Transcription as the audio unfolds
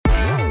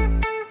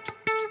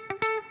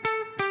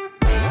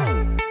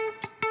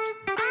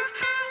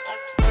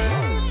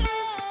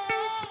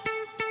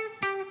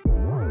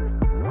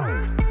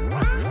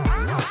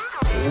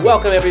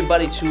Welcome,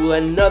 everybody, to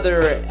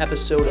another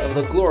episode of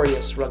the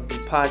Glorious Rugby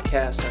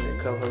Podcast. I'm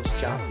your co-host,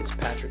 John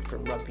Fitzpatrick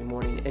from Rugby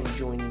Morning, and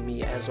joining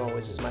me, as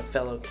always, is my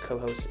fellow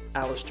co-host,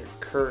 Alistair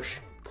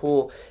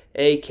Kirsch-Poole,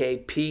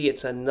 AKP.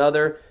 It's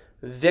another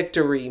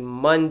Victory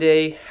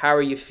Monday. How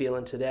are you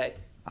feeling today?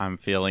 I'm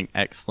feeling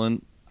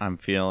excellent. I'm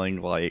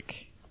feeling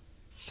like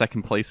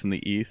second place in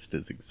the East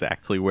is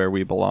exactly where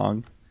we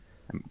belong.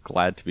 I'm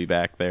glad to be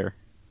back there.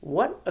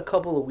 What a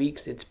couple of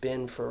weeks it's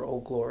been for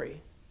Old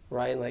Glory,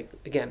 right? Like,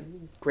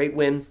 again, great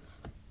win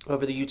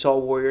over the Utah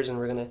Warriors, and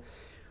we're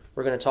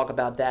gonna talk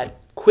about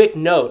that. Quick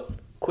note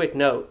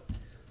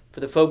for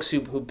the folks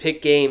who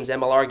pick games,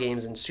 MLR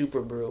games in Super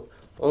Brew,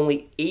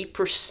 only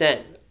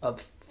 8%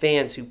 of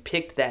fans who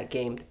picked that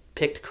game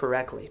picked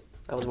correctly.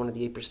 I was one of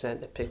the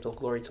 8% that picked Old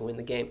Glory to win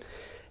the game.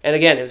 And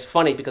again, it was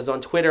funny because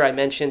on Twitter I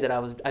mentioned that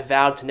I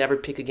vowed to never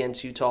pick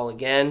against Utah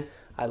again.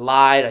 I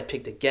lied. I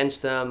picked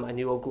against them. I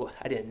knew Old Glory.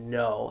 I didn't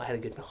know. I had a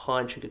good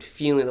hunch, a good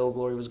feeling that Old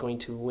Glory was going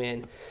to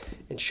win.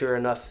 And sure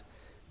enough,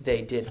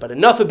 they did. But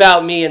enough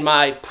about me and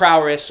my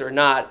prowess or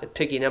not at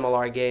picking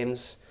MLR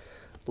games.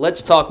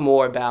 Let's talk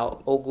more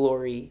about Old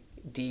Glory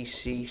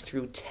DC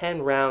through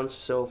 10 rounds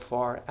so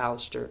far,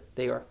 Alistair.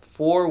 They are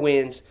 4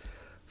 wins,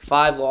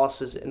 5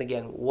 losses. And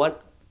again,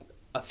 what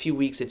a few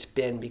weeks it's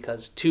been,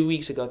 because 3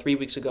 weeks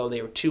ago,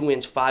 they were 2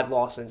 wins, 5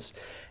 losses.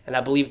 And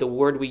I believe the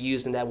word we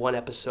used in that one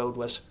episode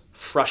was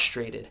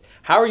frustrated.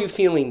 How are you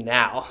feeling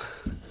now?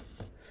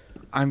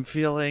 I'm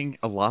feeling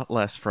a lot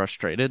less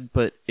frustrated,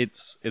 but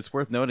it's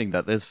worth noting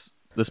that this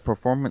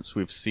performance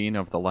we've seen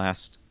over the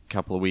last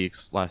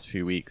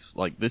few weeks,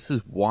 like, this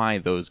is why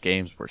those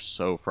games were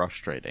so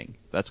frustrating.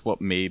 That's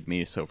what made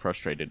me so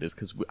frustrated, is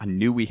because I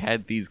knew we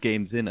had these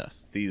games in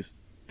us. These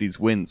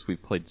wins,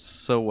 we've played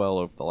so well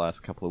over the last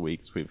couple of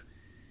weeks. We've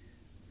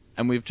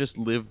just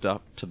lived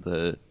up to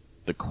the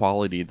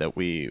quality that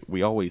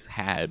we always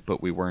had,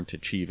 but we weren't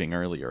achieving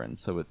earlier, and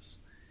so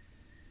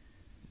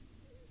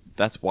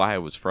that's why I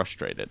was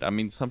frustrated. I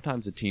mean,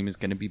 sometimes a team is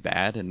going to be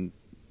bad, and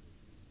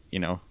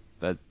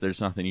that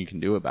there's nothing you can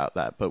do about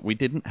that. But we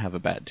didn't have a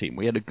bad team.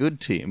 We had a good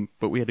team,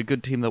 but we had a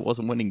good team that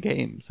wasn't winning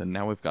games, and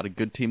now we've got a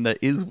good team that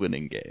is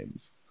winning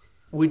games.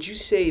 Would you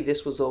say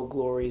this was Old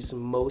Glory's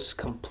most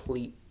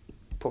complete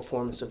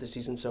performance of the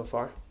season so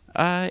far?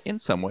 In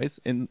some ways.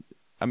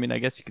 I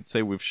guess you could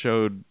say we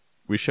showed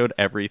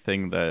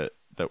everything that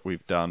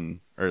we've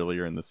done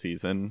earlier in the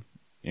season.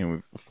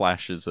 We've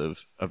flashes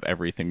of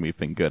everything we've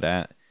been good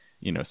at.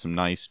 Some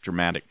nice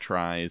dramatic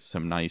tries,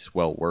 some nice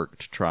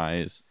well-worked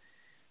tries,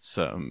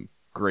 some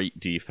great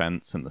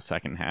defense in the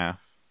second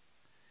half.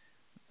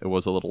 It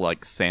was a little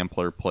like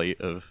sampler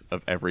plate of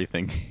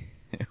everything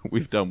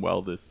we've done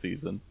well this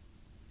season.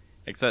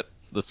 Except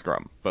the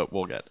scrum, but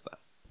we'll get to that.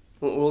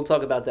 We'll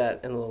talk about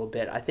that in a little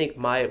bit. I think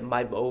my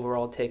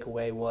overall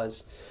takeaway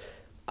was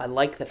I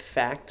like the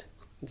fact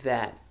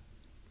that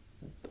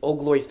Old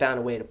Glory found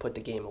a way to put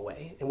the game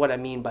away. And what I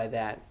mean by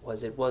that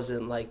was it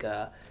wasn't like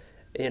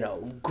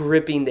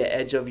gripping the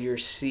edge of your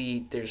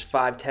seat. There's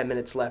 5-10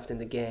 minutes left in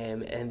the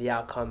game, and the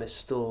outcome is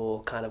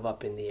still kind of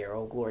up in the air.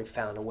 Old Glory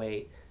found a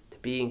way to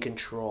be in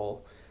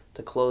control,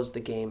 to close the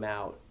game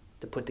out,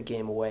 to put the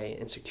game away,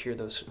 and secure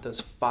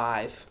those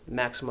 5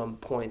 maximum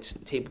points,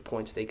 table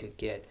points they could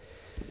get.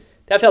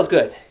 That felt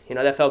good.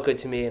 That felt good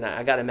to me, and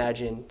I got to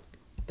imagine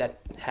that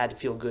had to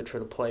feel good for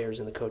the players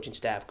and the coaching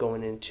staff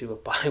going into a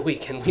bye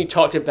week, and we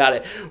talked about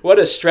it. What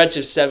a stretch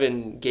of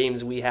 7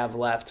 games we have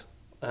left.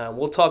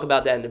 We'll talk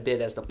about that in a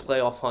bit as the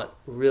playoff hunt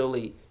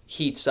really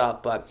heats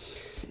up. But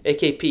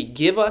AKP,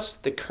 give us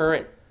the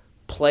current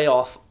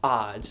playoff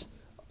odds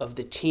of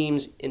the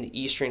teams in the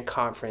Eastern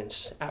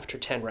Conference after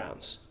 10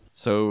 rounds.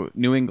 So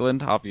New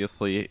England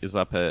obviously is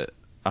up at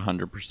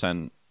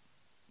 100%.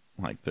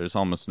 Like, there's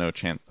almost no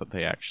chance that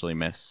they actually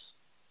miss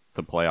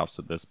the playoffs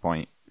at this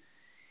point.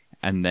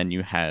 And then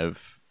you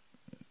have,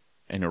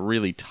 in a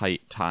really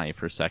tight tie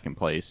for second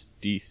place,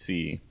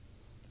 DC.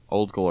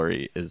 Old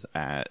Glory is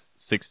at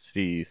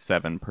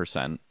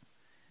 67%,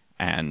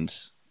 and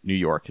New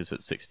York is at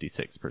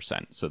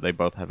 66%. So they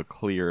both have a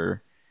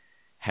clear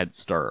head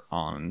start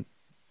on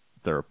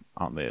the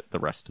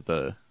rest of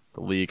the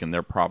league, and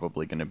they're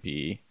probably going to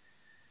be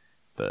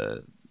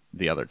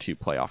the other 2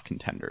 playoff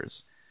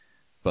contenders.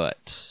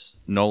 But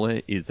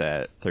NOLA is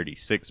at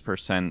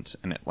 36%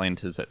 and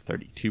Atlanta's at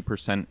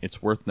 32%.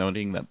 It's worth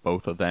noting that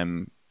both of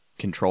them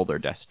control their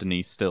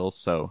destiny still,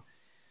 so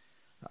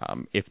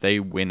if they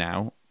win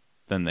out,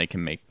 then they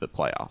can make the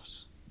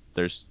playoffs.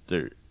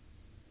 Then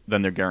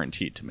they're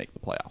guaranteed to make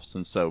the playoffs,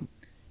 and so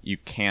you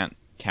can't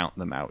count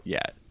them out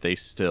yet.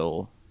 It's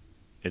still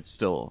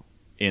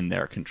in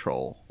their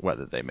control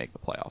whether they make the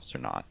playoffs or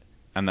not,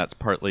 and that's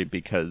partly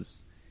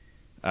because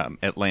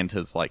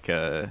Atlanta's like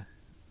a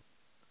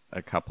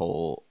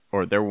couple,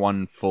 or they're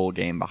one full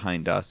game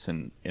behind us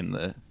in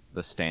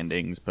the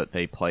standings, but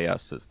they play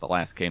us as the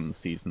last game of the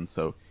season,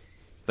 so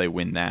if they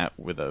win that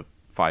with a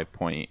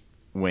 5-point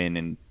win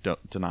and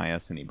don't deny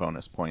us any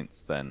bonus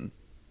points, then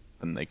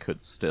they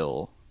could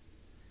still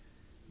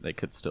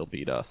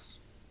beat us.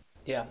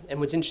 Yeah, and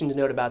what's interesting to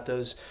note about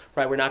those,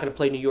 right, we're not going to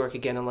play New York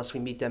again unless we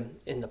meet them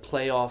in the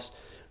playoffs.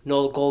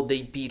 Nola Gold,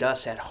 they beat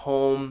us at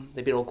home.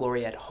 They beat Old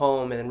Glory at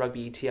home, and then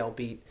Rugby ETL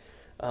beat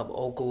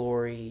Old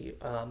Glory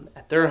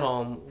at their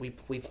home. We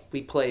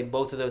play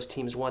both of those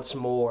teams once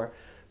more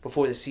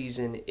before the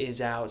season is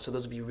out, so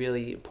those will be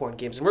really important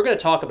games. And we're going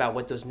to talk about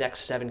what those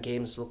next 7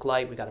 games look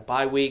like. We got a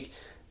bye week,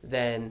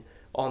 then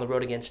on the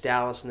road against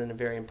Dallas, and then a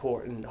very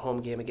important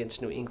home game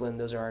against New England.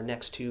 Those are our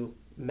next 2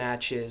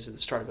 matches at the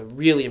start of a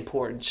really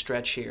important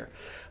stretch here.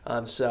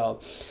 So,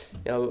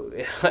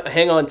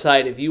 hang on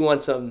tight. If you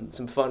want some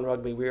fun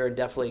rugby, we are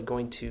definitely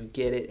going to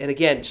get it. And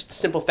again, just the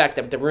simple fact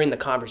that we're in the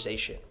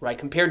conversation, right?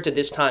 Compared to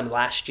this time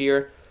last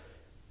year,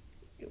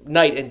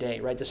 night and day,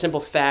 right? The simple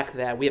fact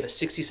that we have a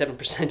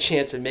 67%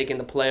 chance of making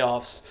the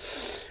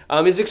playoffs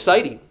is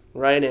exciting,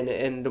 right?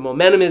 And the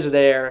momentum is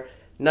there.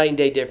 Night and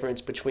day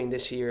difference between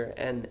this year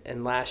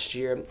and last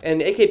year.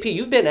 And AKP,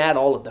 you've been at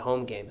all of the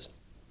home games.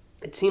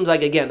 It seems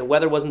like, again, the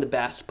weather wasn't the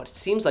best, but it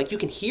seems like you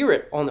can hear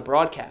it on the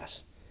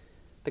broadcast.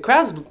 The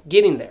crowd's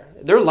getting there.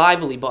 They're a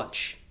lively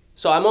bunch.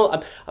 So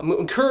I'm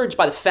encouraged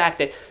by the fact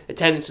that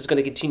attendance is going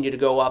to continue to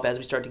go up as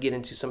we start to get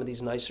into some of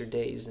these nicer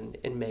days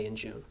in May and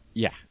June.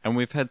 Yeah, and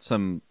we've had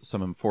some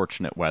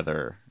unfortunate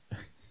weather,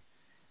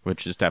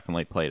 which has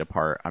definitely played a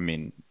part. I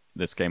mean,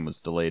 this game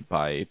was delayed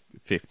by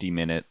 50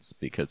 minutes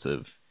because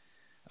of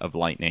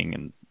lightning,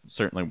 and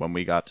certainly when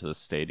we got to the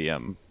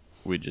stadium,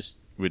 we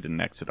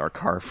didn't exit our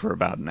car for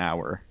about an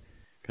hour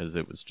because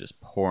it was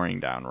just pouring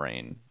down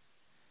rain,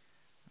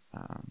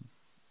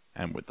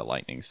 and with the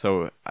lightning.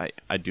 So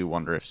I do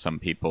wonder if some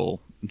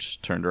people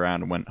just turned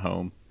around and went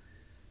home,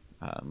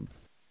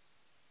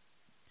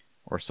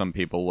 or some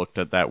people looked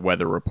at that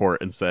weather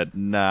report and said,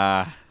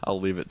 nah, I'll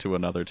leave it to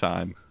another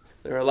time.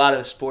 There were a lot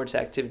of sports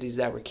activities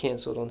that were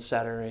canceled on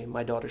Saturday.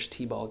 My daughter's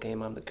t-ball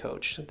game, I'm the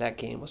coach. That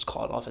game was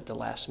called off at the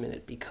last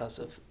minute because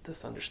of the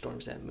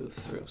thunderstorms that moved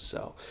through.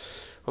 So,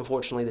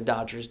 unfortunately, the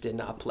Dodgers did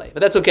not play.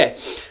 But that's okay.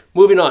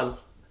 Moving on.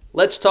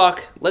 Let's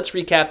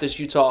recap this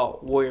Utah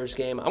Warriors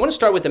game. I want to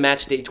start with the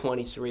match day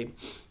 23.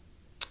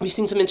 We've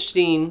seen some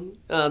interesting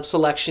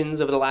selections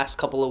over the last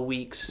couple of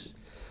weeks.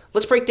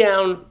 Let's break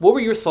down, what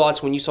were your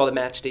thoughts when you saw the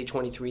match day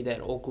 23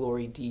 that Old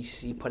Glory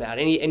DC put out?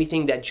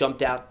 Anything that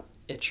jumped out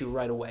at you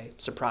right away?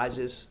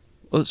 Surprises?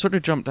 Well, it sort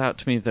of jumped out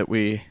to me that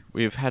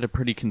we've had a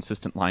pretty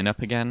consistent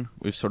lineup again.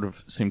 We've sort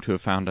of seemed to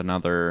have found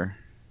another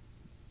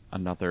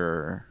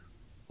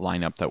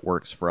lineup that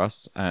works for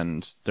us,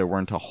 and there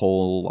weren't a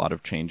whole lot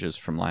of changes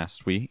from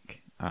last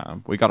week.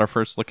 We got our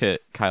first look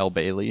at Kyle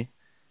Bailey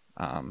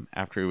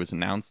after he was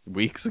announced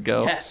weeks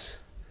ago.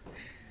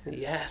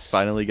 Yes.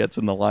 Finally gets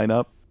in the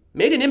lineup.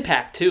 Made an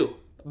impact, too.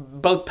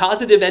 Both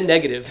positive and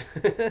negative.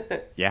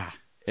 Yeah.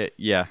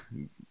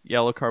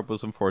 Yellow card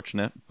was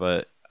unfortunate,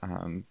 but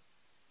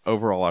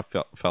overall I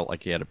felt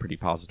like he had a pretty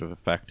positive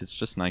effect. It's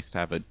just nice to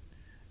have an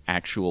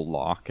actual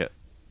lock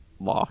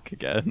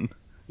again.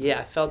 Yeah,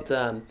 I felt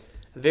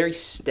very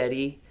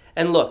steady.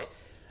 And look,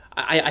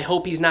 I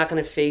hope he's not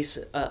going to face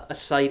a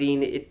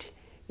sighting.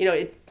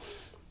 His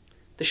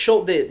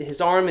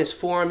arm, his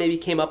forearm maybe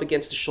came up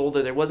against the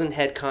shoulder. There wasn't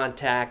head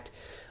contact.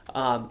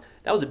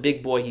 That was a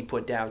big boy he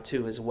put down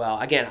too as well.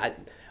 Again,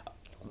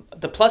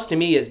 the plus to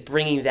me is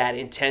bringing that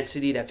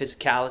intensity, that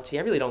physicality.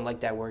 I really don't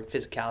like that word,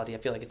 physicality. I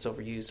feel like it's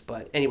overused.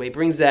 But anyway,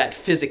 brings that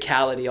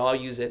physicality, I'll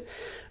use it,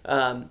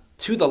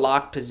 to the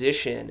lock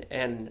position.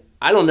 And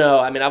I don't know.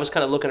 I mean, I was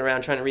kind of looking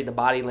around trying to read the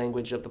body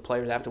language of the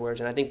players afterwards,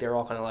 and I think they're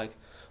all kind of like,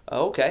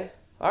 oh, okay.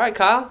 All right,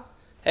 Kyle.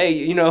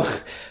 Hey,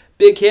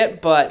 big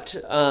hit, but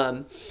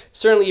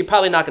certainly you're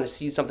probably not going to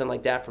see something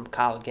like that from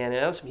Kyle again.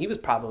 And he was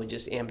probably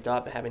just amped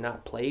up, having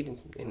not played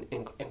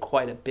in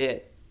quite a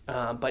bit.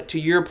 But to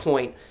your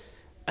point,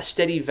 a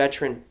steady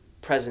veteran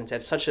presence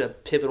at such a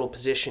pivotal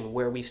position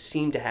where we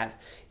seem to have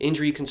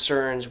injury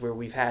concerns, where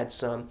we've had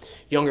some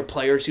younger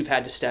players who've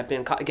had to step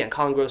in. Again,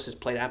 Colin Gross has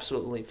played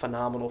absolutely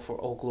phenomenal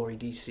for Old Glory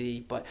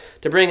DC, but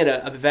to bring in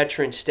a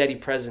veteran, steady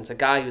presence, a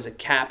guy who's a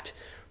capped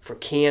for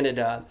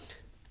Canada,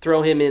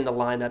 throw him in the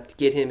lineup,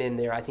 get him in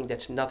there, I think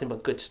that's nothing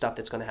but good stuff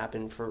that's going to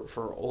happen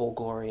for Old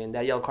Glory. And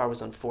that yellow card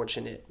was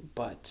unfortunate,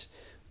 but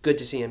good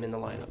to see him in the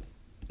lineup.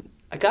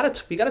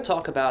 We got to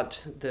talk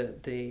about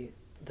the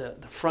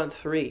front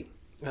three.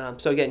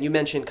 So again, you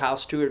mentioned Kyle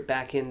Stewart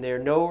back in there.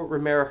 No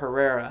Romero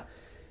Herrera.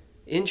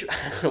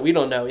 We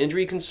don't know.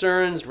 Injury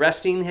concerns,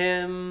 resting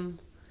him?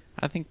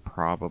 I think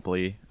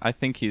probably. I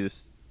think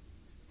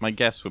my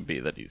guess would be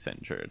that he's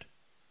injured.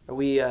 Are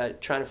we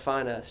trying to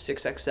find a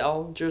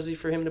 6XL jersey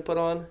for him to put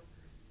on?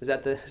 Is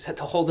that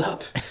the hold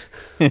up?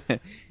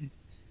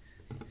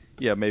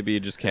 Yeah, maybe you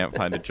just can't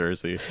find a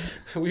jersey.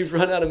 We've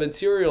run out of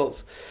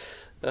materials.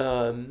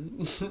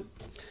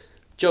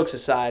 Jokes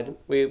aside,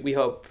 we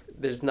hope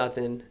there's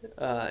nothing,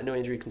 no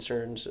injury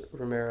concerns,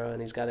 Romero,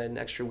 and he's got an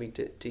extra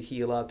week to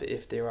heal up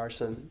if there are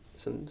some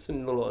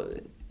little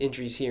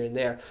injuries here and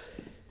there.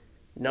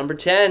 Number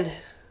 10,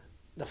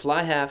 the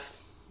fly half,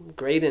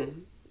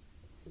 Graydon.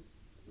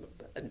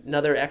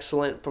 Another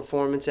excellent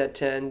performance at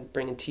 10,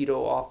 bringing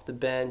Tito off the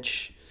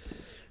bench.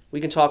 We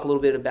can talk a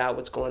little bit about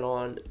what's going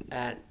on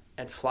at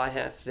at fly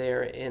half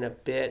there in a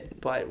bit,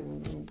 but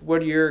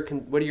what are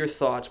your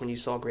thoughts when you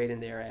saw Graydon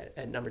there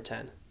at number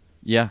 10?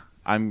 Yeah,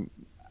 I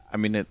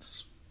mean,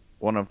 it's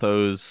one of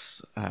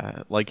those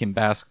like in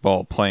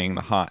basketball, playing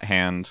the hot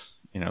hand.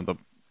 You know,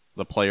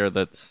 the player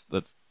that's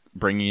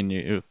bringing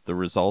you the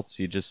results.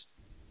 You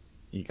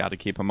got to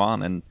keep him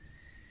on, and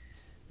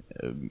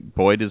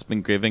Boyd has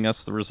been giving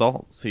us the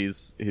results.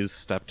 He's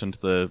stepped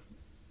into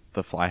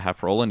the fly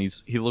half role, and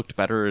he looked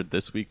better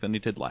this week than he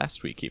did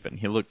last week. Even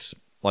he looked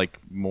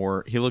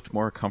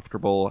more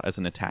comfortable as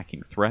an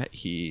attacking threat.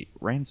 He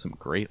ran some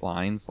great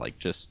lines, like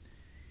just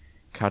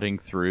cutting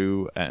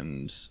through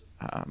and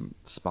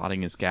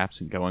spotting his gaps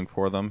and going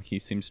for them. He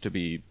seems to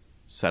be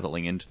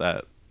settling into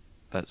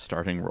that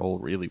starting role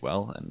really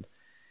well, and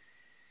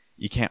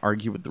you can't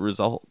argue with the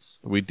results.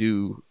 We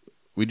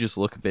just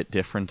look a bit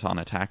different on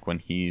attack when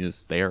he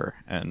is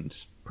there and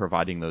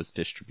providing those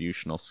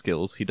distributional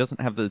skills. He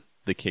doesn't have the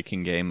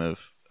kicking game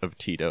of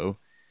Tito.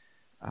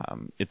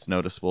 It's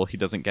noticeable. He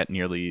doesn't get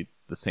nearly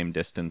the same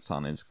distance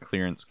on his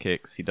clearance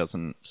kicks. He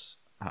doesn't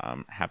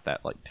have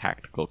that like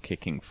tactical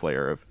kicking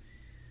flair of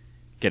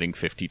getting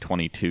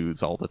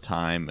 50-22s all the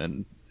time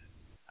and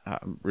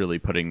really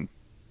putting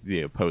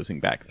the opposing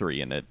back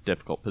three in a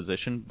difficult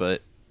position.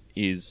 But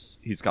he's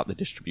got the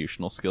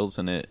distributional skills,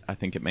 and I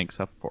think it makes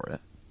up for it.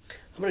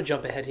 I'm going to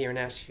jump ahead here and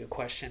ask you a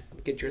question.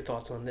 Get your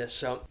thoughts on this.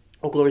 So,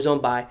 Oak Glory's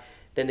on bye.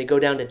 Then they go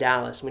down to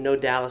Dallas. We know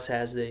Dallas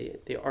has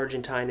the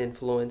Argentine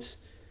influence.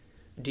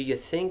 Do you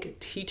think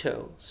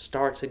Tito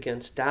starts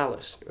against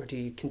Dallas, or do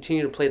you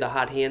continue to play the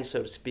hot hand,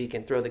 so to speak,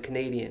 and throw the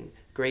Canadian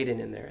Graydon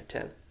in there at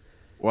 10?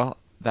 Well,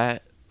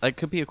 that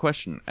could be a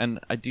question, and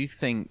I do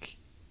think,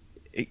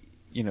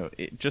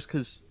 just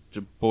because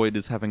Boyd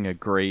is having a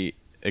great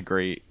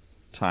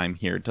time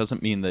here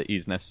doesn't mean that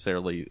he's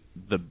necessarily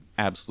the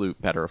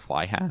absolute better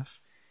fly half,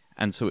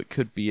 and so it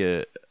could be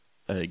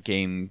a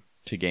game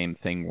to game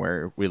thing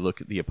where we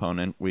look at the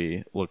opponent,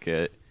 we look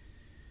at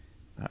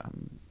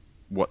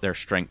what their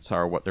strengths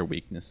are, what their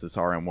weaknesses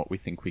are, and what we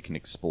think we can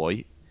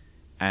exploit,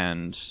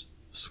 and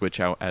switch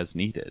out as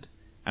needed.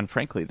 And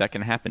frankly, that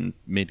can happen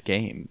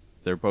mid-game.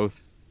 They're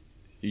both...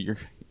 You're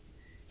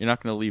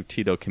not going to leave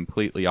Tito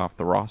completely off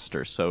the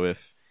roster, so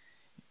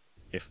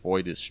if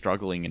Boyd is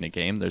struggling in a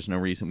game, there's no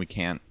reason we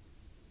can't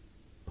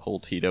pull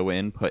Tito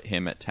in, put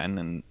him at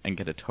 10, and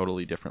get a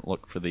totally different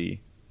look for the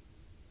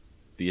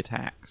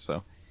attack.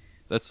 So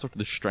that's sort of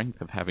the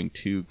strength of having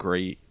two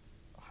great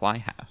fly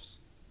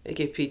halves.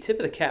 AKP, tip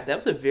of the cap. That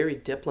was a very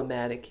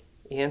diplomatic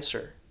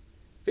answer.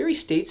 Very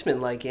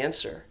statesman-like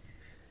answer.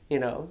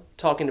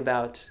 Talking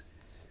about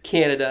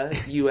Canada,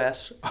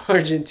 U.S.,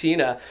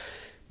 Argentina.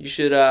 You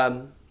should,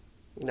 you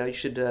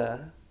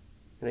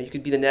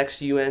could be the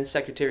next UN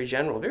Secretary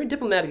General. Very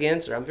diplomatic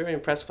answer. I'm very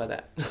impressed by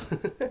that.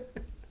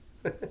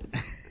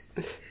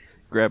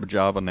 Grab a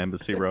job on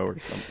Embassy Row or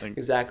something.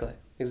 Exactly.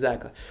 All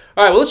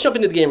right, well, let's jump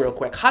into the game real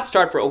quick. Hot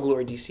start for Oak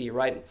Glory DC,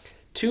 right?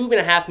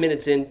 2.5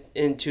 minutes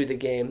into the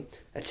game,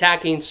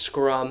 attacking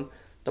scrum.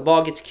 The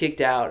ball gets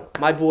kicked out.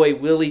 My boy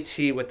Willie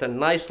T with a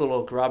nice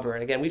little grubber.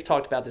 And again, we've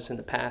talked about this in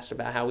the past,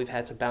 about how we've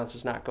had some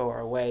bounces not go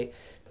our way.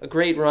 A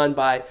great run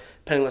by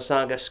Penny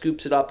Lasanga,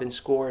 scoops it up and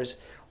scores.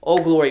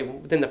 Old Glory,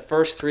 within the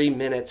first 3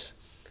 minutes,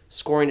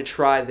 scoring a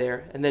try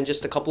there. And then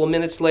just a couple of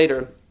minutes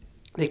later,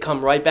 they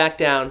come right back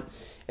down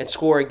and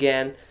score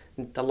again.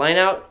 The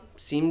line-out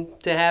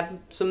seemed to have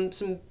some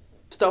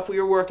stuff we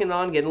were working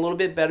on, getting a little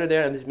bit better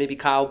there. And there's maybe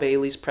Kyle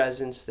Bailey's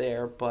presence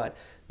there, but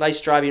nice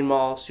driving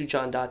maul.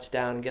 Sujan dots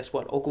down, and guess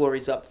what? Old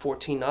Glory's up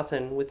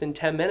 14-0 within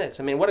 10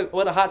 minutes. I mean,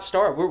 what a hot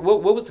start.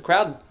 What was the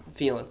crowd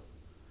feeling?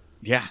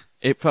 Yeah,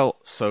 it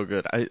felt so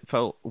good.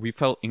 We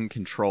felt in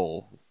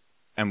control,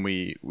 and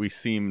we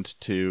seemed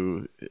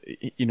to,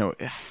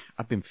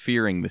 I've been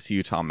fearing this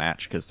Utah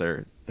match because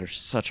they're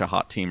such a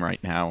hot team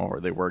right now, or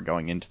they were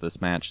going into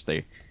this match.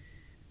 They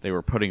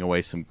were putting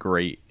away some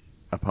great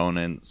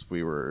opponents.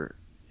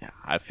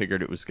 I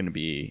figured it was going to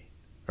be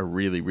a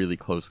really, really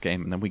close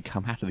game, and then we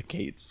come out of the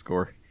gates,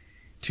 score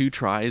 2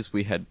 tries.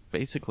 We had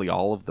basically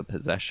all of the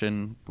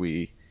possession.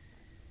 We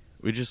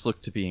just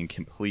looked to be in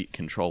complete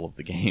control of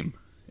the game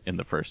in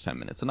the first 10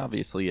 minutes, and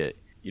obviously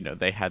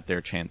they had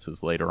their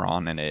chances later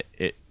on, and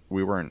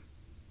we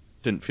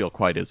didn't feel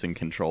quite as in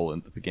control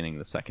at the beginning of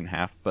the second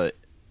half. But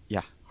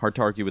yeah, hard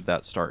to argue with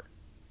that start.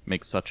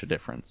 Makes such a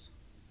difference.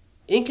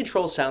 In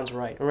control sounds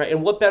right, all right.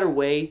 And what better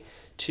way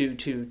to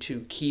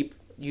keep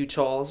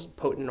Utah's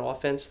potent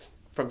offense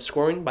from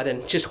scoring by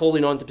then just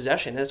holding on to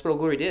possession? And that's what Old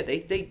Glory did.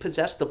 They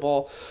possessed the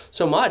ball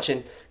so much,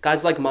 and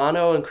guys like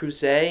Mano and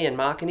Cruz and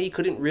Makini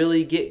couldn't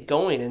really get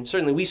going. And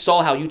certainly we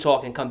saw how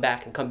Utah can come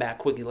back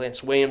quickly.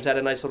 Lance Williams had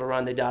a nice little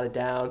run. They dotted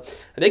down.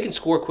 And they can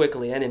score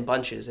quickly and in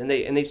bunches, and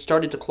they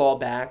started to claw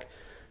back.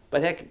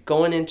 But heck,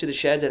 going into the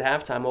sheds at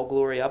halftime, Old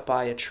Glory up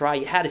by a try,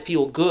 you had to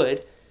feel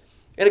good.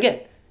 And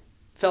again,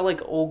 felt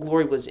like Old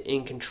Glory was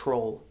in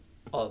control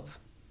of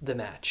the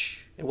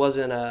match. It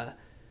wasn't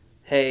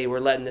hey, we're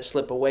letting this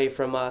slip away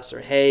from us,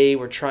 or hey,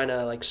 we're trying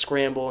to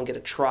scramble and get a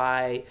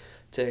try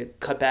to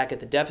cut back at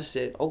the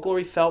deficit. Old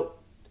Glory felt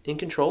in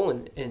control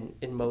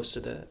in most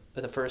of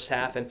the first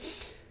half. And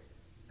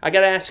I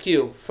got to ask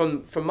you,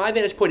 from my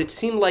vantage point, it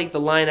seemed like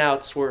the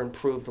lineouts were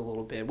improved a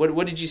little bit.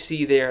 What did you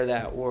see there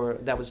that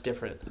was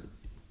different?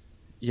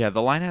 Yeah,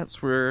 the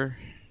lineouts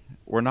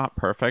were not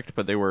perfect,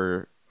 but they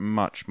were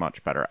much,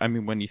 much better. I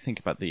mean, when you think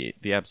about the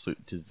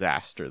absolute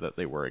disaster that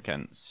they were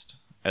against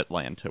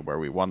Atlanta, where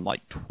we won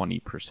like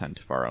 20%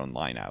 of our own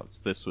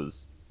lineouts, this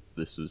was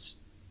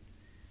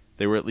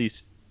they were at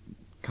least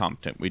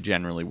competent. We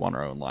generally won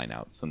our own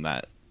lineouts, and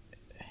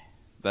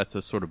that's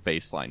a sort of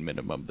baseline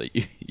minimum that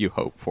you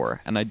hope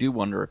for. And I do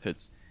wonder if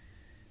it's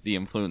the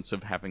influence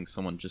of having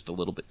someone just a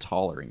little bit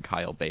taller in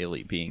Kyle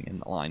Bailey being in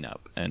the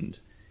lineup and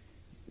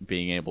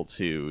being able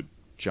to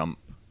jump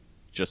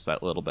just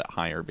that little bit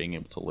higher, being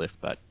able to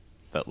lift that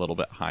little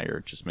bit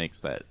higher just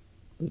makes that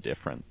the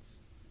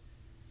difference.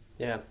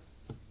 Yeah.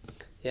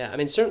 I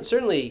mean,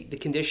 certainly the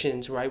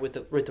conditions, right, with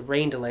the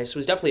rain delay, so it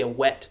was definitely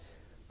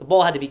the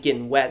ball had to be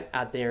getting wet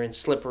out there and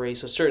slippery,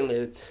 so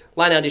certainly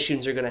line-out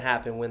issues are going to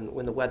happen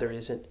when the weather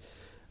isn't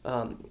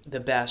the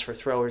best for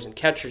throwers and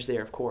catchers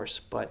there, of course.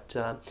 But,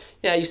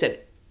 you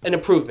said an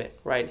improvement,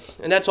 right?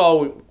 And that's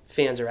all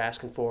fans are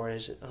asking for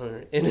is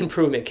an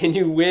improvement. Can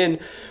you win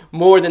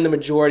more than the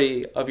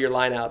majority of your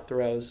line-out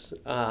throws?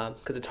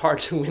 Because it's hard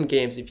to win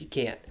games if you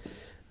can't.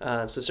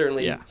 So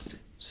certainly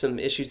some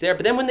issues there.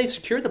 But then when they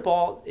secured the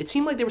ball, it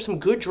seemed like there were some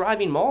good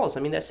driving mauls.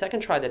 I mean, that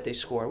second try that they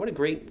scored, what a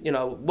great,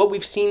 what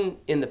we've seen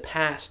in the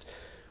past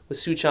with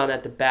Suchon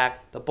at the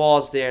back, the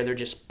ball's there, they're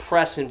just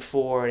pressing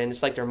forward, and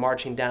it's like they're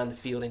marching down the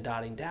field and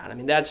dotting down. I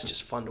mean, that's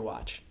just fun to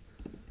watch.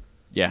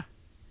 Yeah.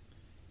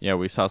 Yeah,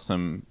 we saw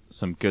some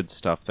good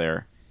stuff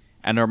there.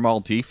 And our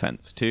maul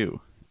defense, too.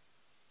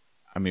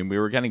 I mean, we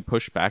were getting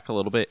pushed back a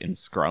little bit in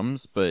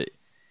scrums, but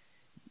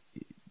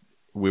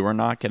we were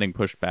not getting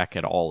pushed back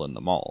at all in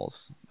the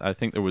mauls. I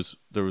think there was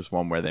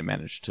one where they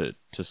managed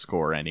to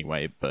score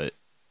anyway, but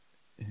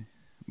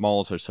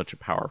mauls are such a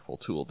powerful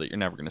tool that you're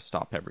never going to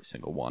stop every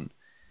single one.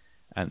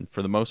 And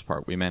for the most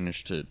part, we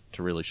managed to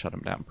really shut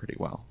them down pretty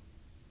well.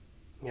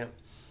 Yeah.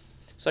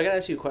 So I got to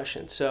ask you a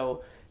question.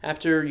 So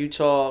after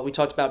Utah, we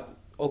talked about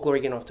Old Glory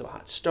getting off to a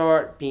hot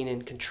start, being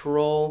in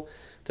control.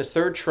 The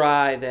third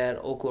try that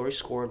Old Glory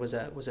scored was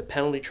a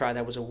penalty try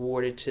that was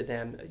awarded to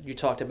them. You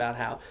talked about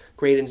how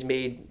Graydon's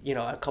made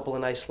a couple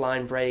of nice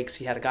line breaks.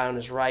 He had a guy on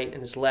his right and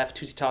his left.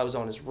 Tusitala was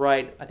on his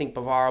right. I think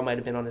Bavaro might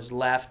have been on his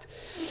left.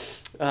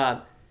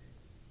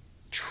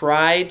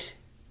 Tried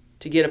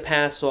to get a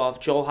pass off.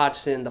 Joel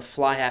Hodgson, the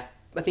fly half,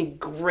 I think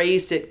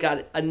grazed it,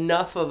 got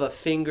enough of a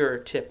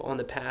fingertip on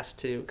the pass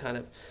to kind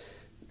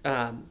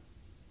of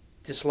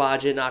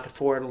dislodge it, knock it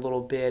forward a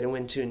little bit, and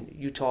went to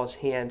Utah's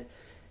hand.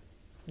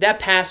 That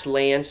pass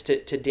lands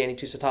to Danny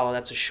Tusitala.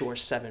 That's a sure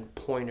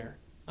 7-pointer.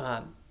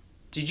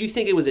 Did you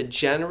think it was a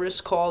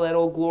generous call that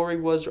Old Glory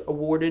was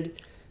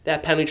awarded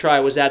that penalty try?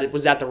 Was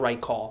that the right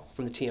call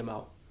from the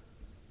TMO?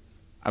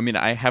 I mean,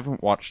 I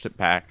haven't watched it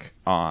back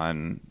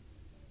on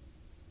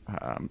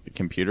the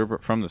computer,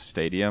 but from the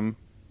stadium,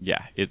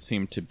 yeah, it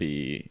seemed to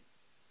be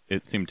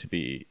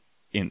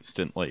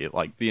instantly,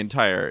 like the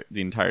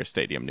entire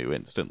stadium knew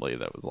instantly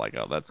that was like,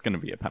 oh, that's going to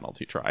be a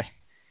penalty try.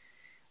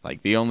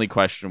 Like the only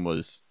question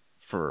was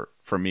for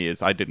me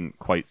is I didn't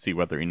quite see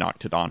whether he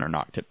knocked it on or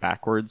knocked it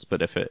backwards,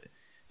 but if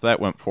that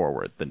went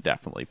forward, then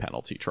definitely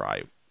penalty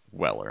try,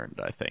 well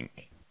earned, I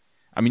think.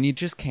 I mean, you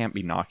just can't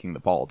be knocking the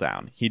ball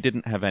down. He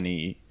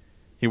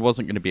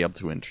wasn't going to be able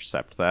to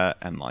intercept that,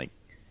 and like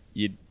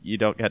you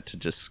don't get to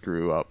just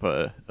screw up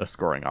a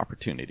scoring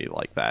opportunity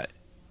like that.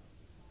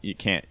 You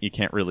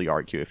can't really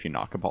argue if you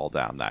knock a ball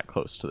down that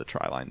close to the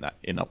try line that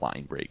in a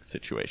line break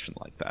situation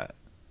like that.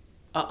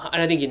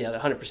 And I think you nailed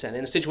it 100%.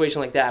 In a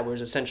situation like that where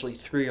it's essentially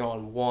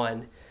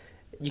 3-on-1,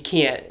 you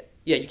can't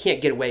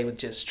get away with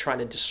just trying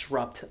to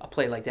disrupt a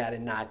play like that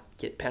and not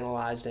get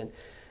penalized. And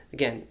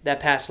again, that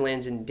pass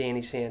lands in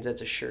Danny's hands.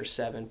 That's a sure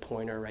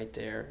 7-pointer right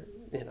there.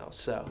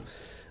 So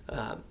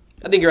I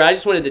think I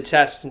just wanted to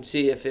test and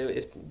see if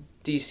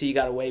DC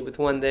got away with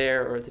one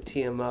there or if the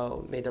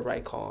TMO made the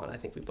right call. And I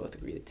think we both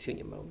agree the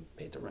TMO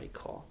made the right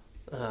call.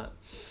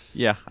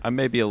 Yeah, I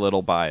may be a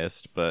little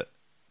biased, but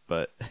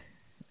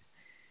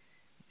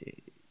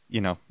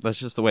that's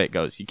just the way it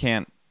goes. You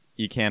can't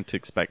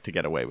expect to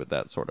get away with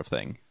that sort of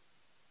thing.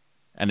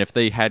 And if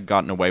they had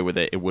gotten away with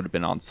it, it would have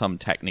been on some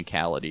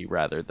technicality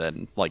rather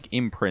than, like,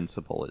 in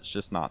principle. It's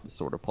just not the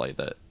sort of play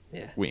that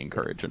we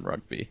encourage in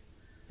rugby.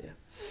 Yeah.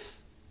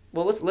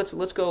 Well,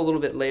 let's go a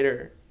little bit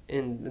later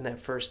in that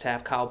first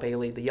half. Kyle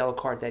Bailey, the yellow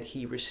card that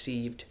he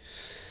received.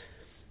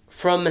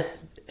 From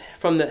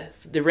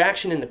the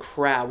reaction in the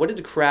crowd, what did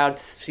the crowd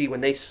see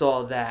when they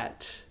saw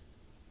that?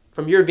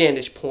 From your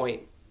vantage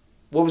point,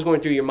 what was going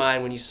through your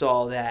mind when you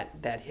saw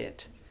that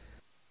hit?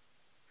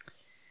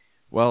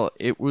 Well,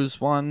 it was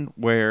one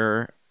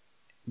where,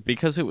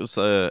 because it was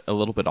a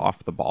little bit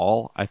off the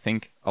ball, I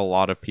think a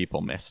lot of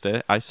people missed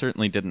it. I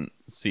certainly didn't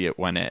see it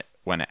when it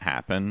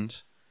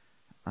happened.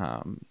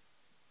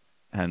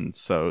 And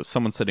so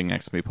someone sitting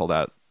next to me pulled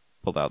out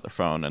their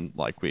phone, and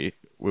like we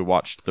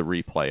watched the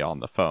replay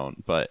on the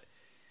phone. But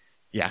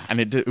Yeah, and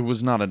it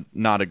was not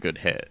a good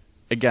hit.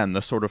 Again,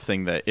 the sort of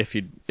thing that if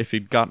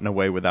he'd gotten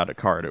away without a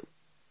card,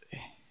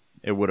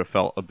 it would have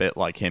felt a bit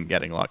like him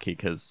getting lucky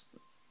because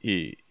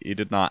he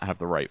did not have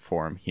the right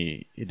form.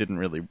 He didn't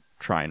really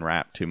try and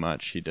wrap too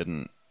much.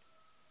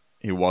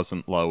 He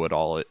wasn't low at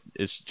all. It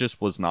just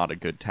was not a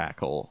good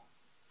tackle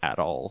at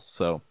all.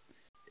 So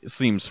it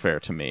seems fair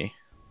to me.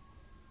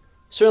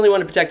 Certainly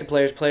want to protect the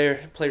players.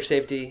 Player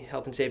safety,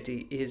 health and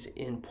safety is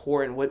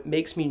important. What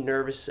makes me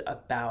nervous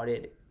about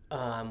it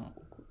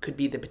could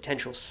be the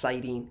potential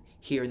sighting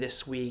here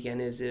this week,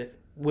 and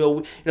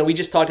we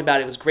just talked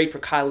about it. It was great for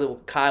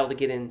Kyle to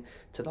get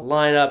into the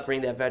lineup,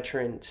 bring that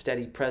veteran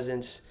steady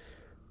presence,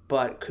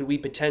 but could we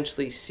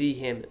potentially see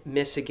him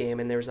miss a game?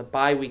 And there's a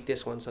bye week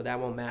this one, so that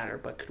won't matter.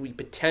 But could we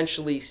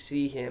potentially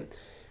see him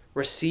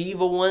receive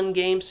a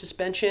 1-game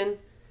suspension?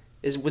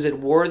 Was it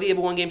worthy of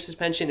a 1-game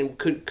suspension? And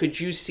could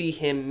you see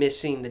him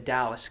missing the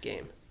Dallas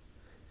game?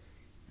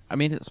 I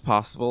mean, it's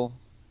possible.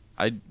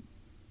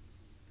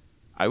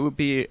 I would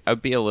be a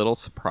little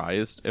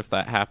surprised if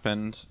that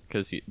happened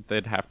because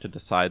they'd have to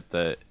decide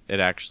that it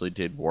actually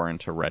did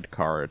warrant a red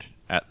card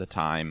at the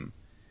time.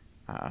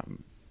 I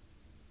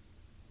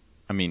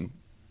mean,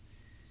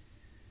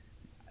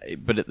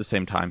 but at the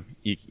same time,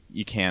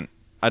 you can't.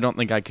 I don't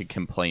think I could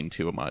complain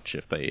too much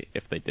if they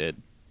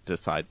did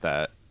decide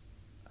that.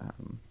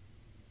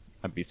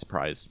 I'd be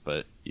surprised,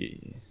 but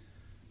he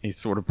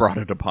sort of brought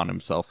it upon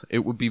himself. It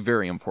would be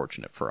very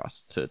unfortunate for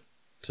us to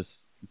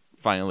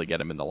finally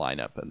get him in the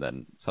lineup and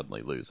then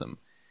suddenly lose him,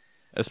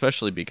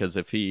 especially because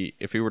if he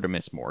were to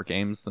miss more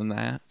games than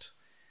that,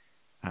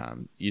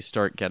 you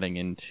start getting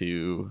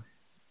into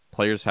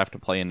players have to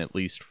play in at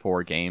least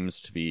 4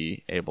 games to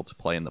be able to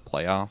play in the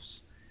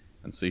playoffs,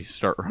 and so you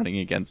start running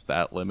against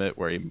that limit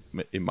where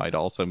he might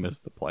also miss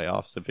the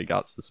playoffs if he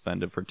got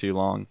suspended for too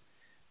long.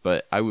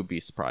 But I would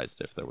be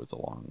surprised if there was a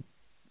long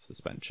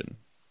suspension.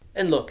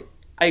 And look,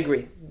 I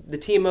agree. The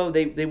TMO,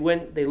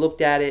 they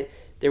looked at it.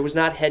 There was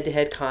not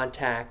head-to-head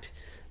contact.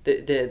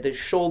 The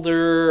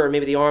shoulder or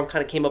maybe the arm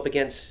kind of came up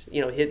against,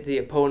 hit the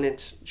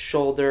opponent's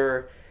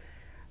shoulder.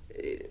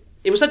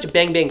 It was such a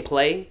bang-bang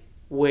play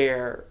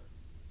where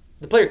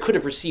the player could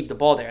have received the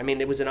ball there. I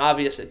mean, it was an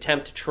obvious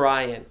attempt to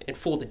try and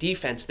fool the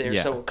defense there.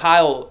 Yeah. So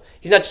Kyle,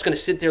 he's not just going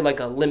to sit there like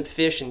a limp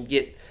fish and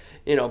get,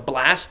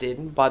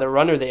 blasted by the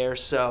runner there.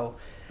 So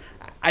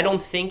I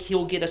don't think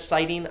he'll get a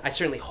citing. I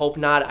certainly hope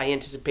not. I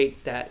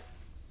anticipate that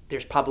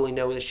there's probably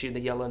no issue, the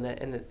yellow,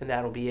 and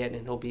that'll be it,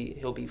 and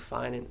he'll be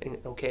fine and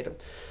okay to,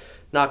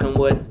 knock on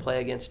wood,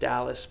 play against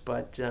Dallas.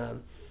 But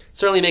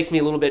certainly makes me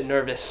a little bit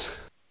nervous.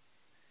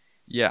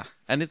 Yeah,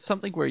 and it's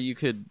something where you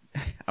could,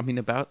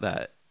 about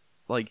that,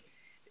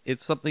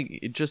 it's something,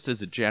 just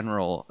as a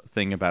general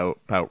thing about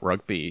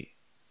rugby,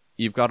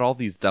 you've got all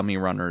these dummy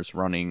runners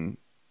running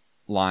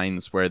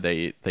lines where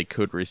they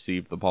could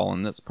receive the ball,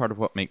 and that's part of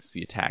what makes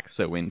the attack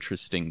so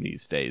interesting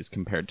these days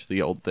compared to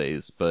the old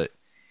days. But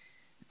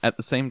at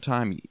the same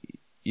time,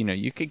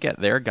 you could get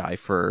their guy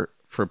for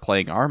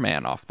playing our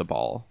man off the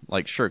ball.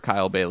 Like, sure,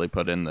 Kyle Bailey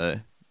put in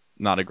the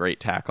not a great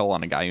tackle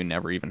on a guy who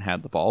never even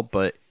had the ball,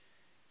 but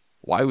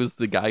why was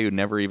the guy who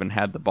never even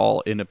had the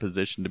ball in a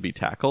position to be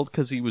tackled?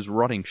 Because he was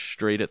running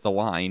straight at the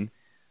line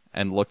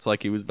and looks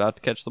like he was about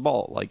to catch the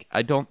ball.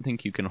 I don't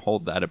think you can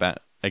hold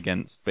that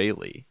against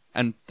Bailey.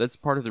 And that's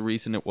part of the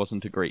reason it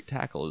wasn't a great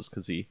tackle, is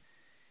because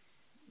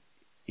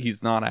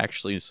he's not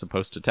actually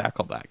supposed to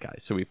tackle that guy.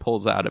 So he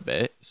pulls out a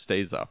bit,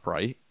 stays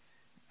upright,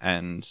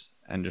 and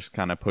just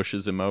kind of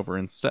pushes him over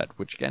instead,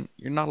 which, again,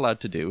 you're not allowed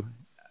to do.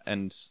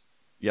 And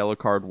yellow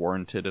card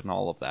warranted and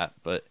all of that,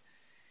 but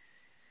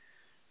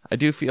I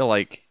do feel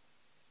like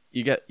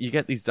you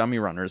get these dummy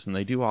runners, and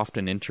they do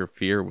often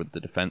interfere with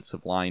the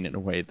defensive line in a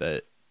way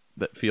that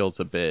feels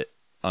a bit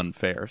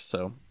unfair.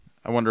 So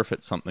I wonder if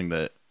it's something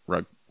that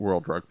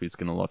World Rugby is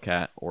going to look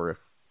at, or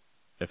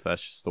if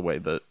that's just the way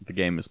that the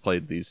game is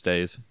played these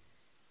days.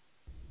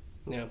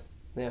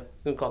 Yeah,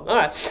 good call. All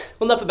right,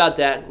 well, enough about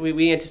that.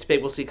 We anticipate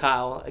we'll see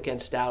Kyle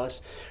against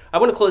Dallas. I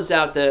want to close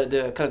out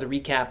the kind of the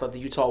recap of the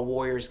Utah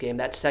Warriors game.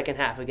 That second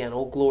half, again,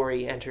 Old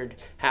Glory entered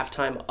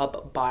halftime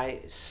up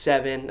by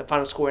 7. The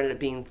final score ended up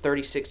being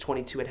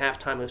 36-22 at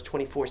halftime. It was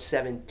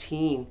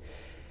 24-17.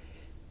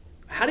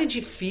 How did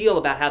you feel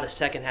about how the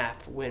second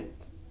half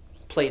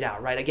played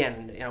out, right?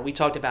 Again, we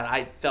talked about it.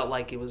 I felt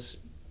like it was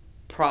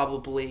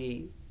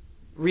probably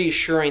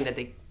reassuring that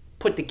they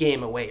put the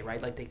game away,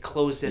 right? Like, they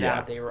closed it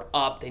out. They were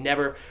up. They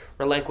never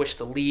relinquished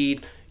the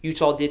lead.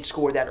 Utah did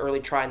score that early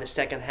try in the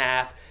second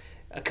half.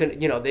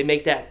 They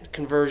make that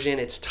conversion.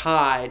 It's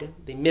tied.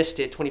 They missed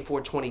it,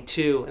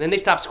 24-22, and then they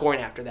stopped scoring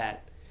after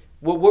that.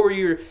 What were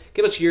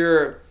give us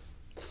your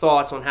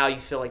thoughts on how you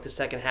feel like the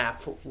second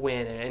half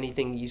went, and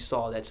anything you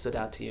saw that stood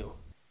out to you?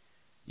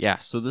 Yeah,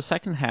 so the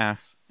second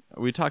half,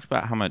 we talked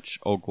about how much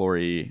Old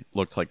Glory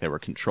looked like they were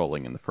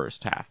controlling in the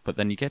first half, but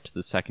then you get to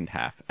the second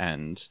half,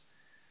 and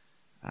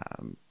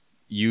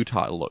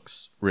Utah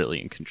looks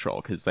really in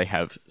control because they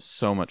have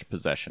so much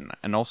possession,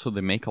 and also they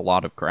make a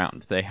lot of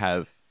ground.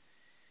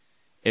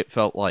 It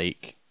felt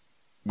like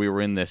we were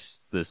in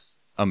this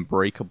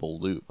unbreakable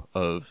loop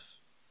of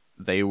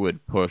they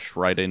would push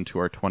right into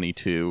our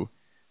 22.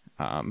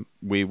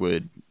 We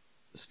would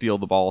steal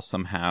the ball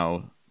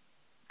somehow,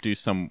 do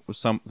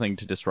something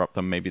to disrupt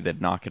them. Maybe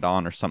they'd knock it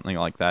on or something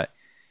like that.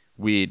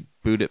 We'd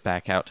boot it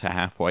back out to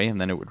halfway,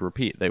 and then it would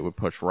repeat. They would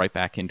push right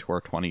back into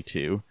our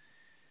 22.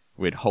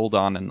 We'd hold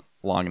on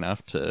long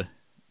enough to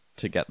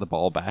get the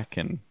ball back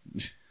and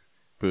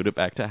boot it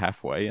back to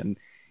halfway, and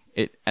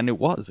it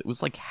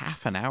was like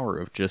half an hour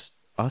of just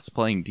us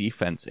playing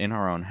defense in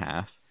our own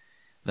half,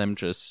 them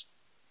just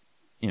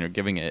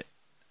giving it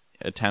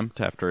attempt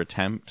after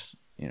attempt,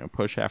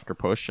 push after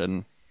push,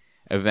 and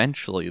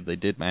eventually they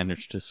did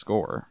manage to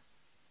score.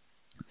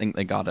 I think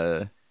they got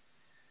a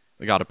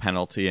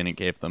penalty, and it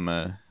gave them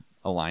a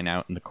line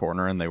out in the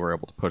corner, and they were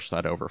able to push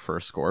that over for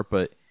a score,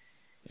 but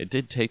it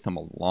did take them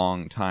a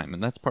long time,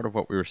 and that's part of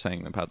what we were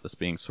saying about this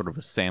being sort of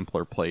a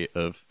sampler plate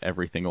of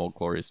everything Old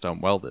Glory's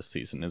done well this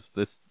season.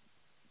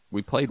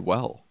 We played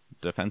well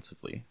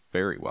defensively,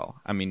 very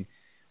well. I mean,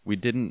 we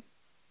didn't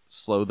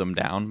slow them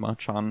down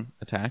much on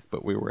attack,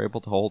 but we were able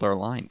to hold our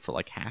line for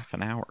like half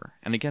an hour,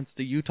 and against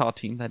a Utah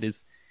team that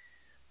is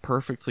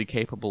perfectly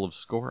capable of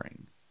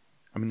scoring.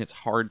 I mean, it's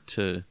hard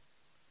to...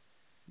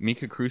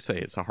 Mika Kruse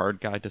is a hard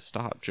guy to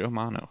stop. Joe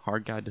Mano,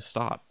 hard guy to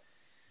stop.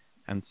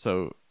 And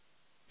so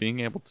being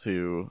able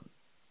to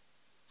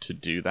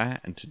do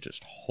that and to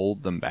just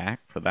hold them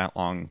back for that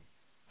long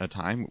a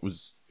time, it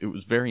was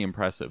very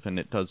impressive, and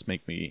it does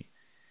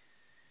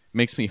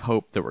makes me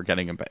hope that we're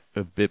getting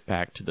a bit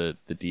back to the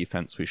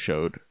defense we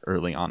showed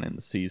early on in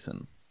the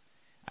season.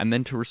 And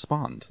then to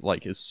respond,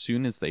 like as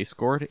soon as they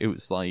scored, it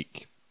was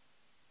like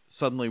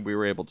suddenly we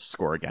were able to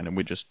score again, and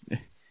we just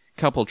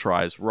couple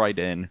tries right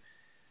in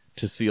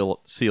to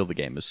seal the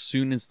game. As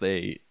soon as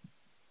they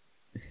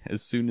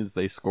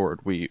scored,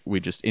 we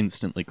just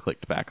instantly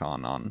clicked back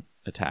on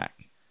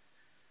attack.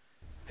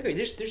 I agree.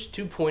 There's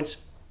 2 points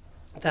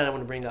that I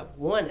want to bring up.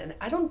 One, and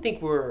I don't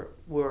think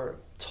we're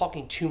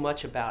talking too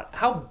much about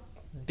how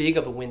big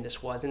of a win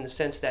this was, in the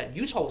sense that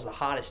Utah was the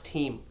hottest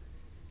team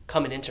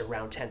coming into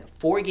round 10.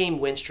 A 4-game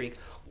win streak,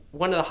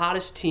 one of the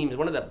hottest teams,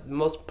 one of the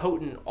most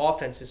potent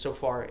offenses so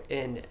far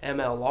in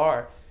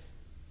MLR.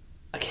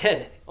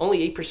 Again,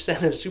 only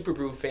 8% of Super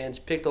Brew fans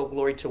picked Old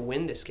Glory to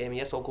win this game.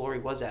 Yes, Old Glory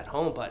was at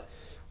home, but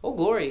Old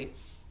Glory,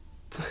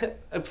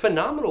 a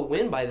phenomenal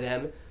win by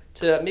them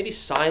to maybe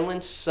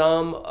silence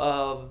some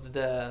of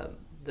the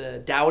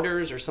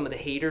doubters or some of the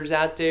haters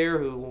out there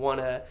who want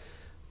to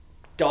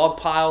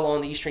dogpile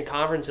on the Eastern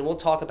Conference. And we'll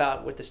talk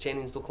about what the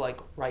standings look like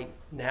right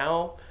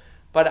now.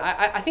 But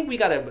I think we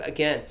got to,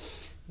 again,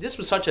 this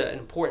was such an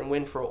important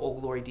win for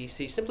Old Glory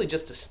DC, simply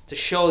just to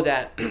show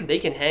that they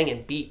can hang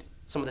and beat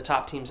some of the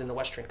top teams in the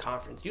Western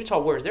Conference. Utah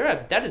Warriors,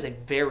 that is a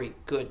very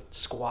good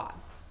squad.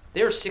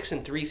 They're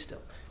 6-3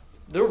 still.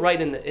 They're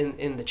right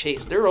in the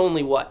chase. They're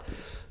only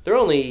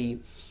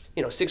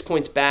 6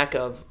 points back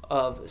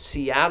of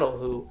Seattle,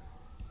 who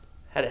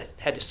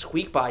had to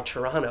squeak by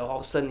Toronto. All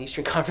of a sudden, the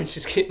Eastern Conference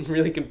is getting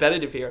really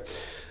competitive here.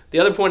 The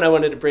other point I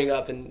wanted to bring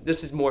up, and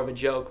this is more of a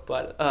joke,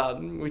 but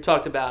we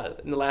talked about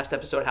in the last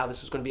episode how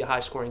this was going to be a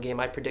high-scoring game.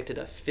 I predicted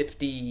a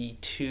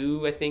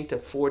 52, I think, to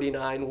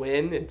 49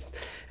 win,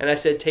 and I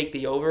said take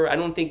the over. I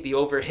don't think the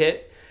over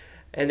hit,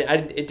 and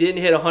it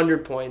didn't hit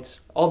 100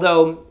 points.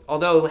 Although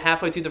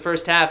halfway through the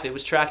first half, it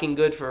was tracking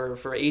good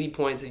for 80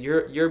 points.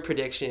 Your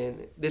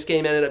prediction, this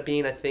game ended up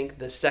being, I think,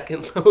 the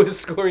second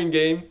lowest-scoring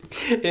game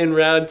in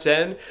round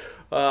 10.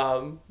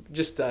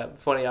 Just a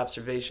funny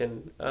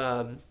observation.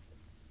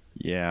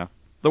 Yeah,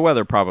 the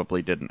weather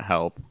probably didn't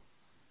help.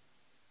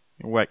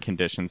 Wet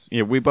conditions.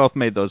 Yeah, we both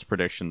made those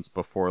predictions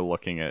before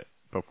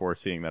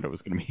seeing that it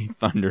was going to be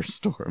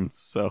thunderstorms.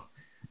 So,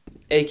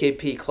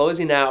 AKP,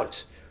 closing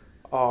out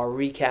our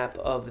recap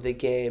of the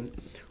game,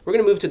 we're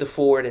going to move to the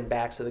forward and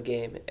backs of the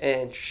game.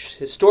 And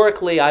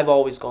historically, I've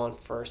always gone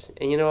first.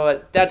 And you know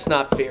what? That's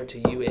not fair to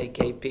you,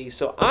 AKP.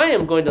 So I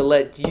am going to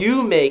let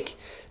you make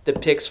the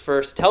picks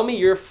first. Tell me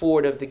your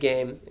forward of the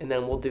game, and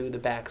then we'll do the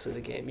backs of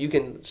the game. You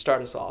can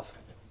start us off.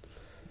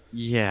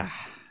 Yeah,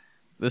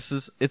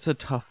 it's a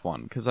tough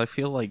one, because I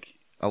feel like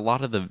a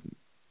lot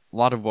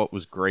of what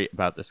was great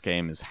about this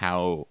game is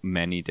how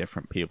many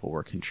different people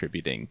were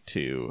contributing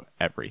to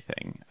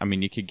everything. I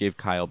mean, you could give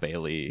Kyle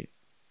Bailey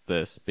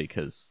this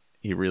because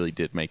he really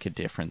did make a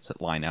difference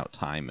at line-out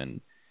time,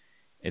 and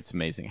it's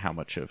amazing how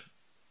much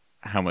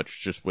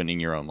just winning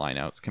your own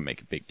line-outs can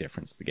make a big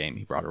difference to the game.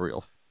 He brought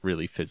a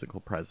really physical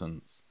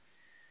presence.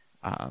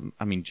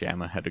 I mean,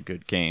 Jamma had a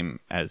good game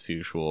as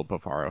usual.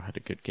 Bavaro had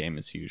a good game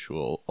as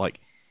usual. Like,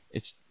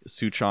 it's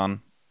Suchon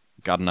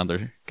got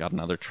another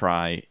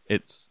try.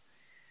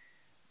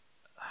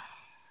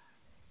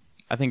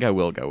 I think I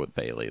will go with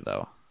Bailey,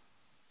 though.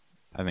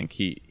 I think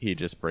he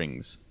just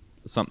brings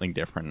something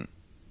different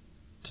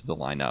to the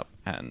lineup,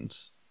 and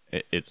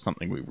it's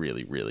something we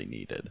really, really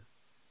needed.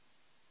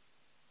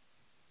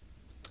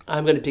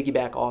 I'm going to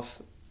piggyback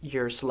off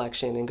your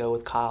selection and go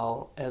with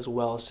Kyle as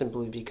well,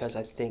 simply because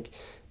I think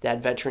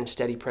that veteran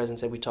steady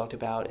presence that we talked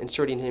about,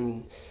 inserting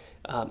him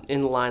in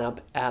the lineup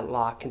at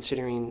lock,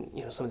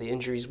 considering some of the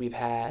injuries we've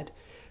had,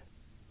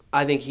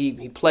 I think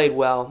he played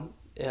well.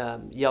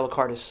 yellow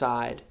card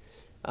aside,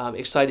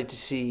 excited to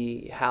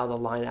see how the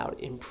lineout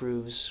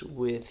improves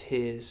with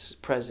his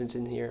presence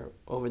in here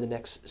over the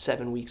next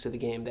 7 weeks of the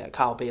game. That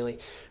Kyle Bailey,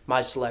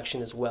 my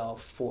selection as well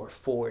for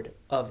forward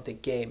of the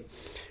game.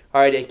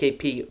 All right,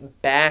 AKP,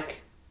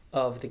 back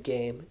of the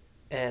game.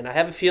 And I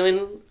have a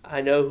feeling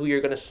I know who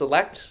you're going to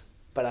select,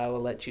 but I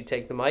will let you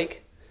take the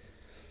mic.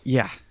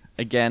 Yeah,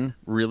 again,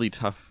 really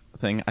tough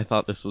thing. I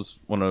thought this was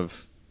one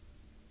of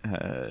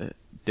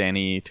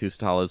Danny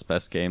Tustala's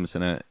best games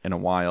in a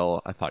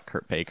while. I thought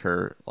Kurt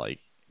Baker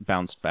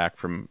bounced back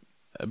from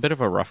a bit of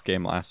a rough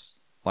game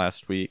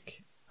last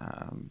week,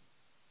 and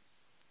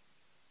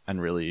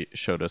really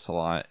showed us a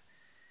lot.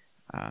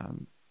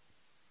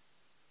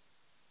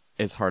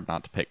 It's hard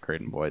not to pick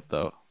Graydon Boyd,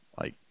 though.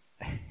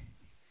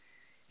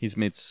 He's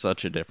made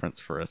such a difference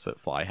for us at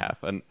fly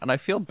half, and I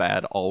feel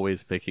bad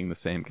always picking the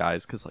same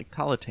guys, because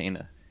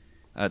Talataina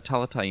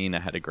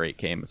had a great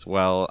game as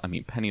well. I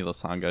mean, Penny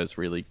Lasanga is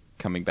really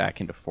coming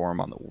back into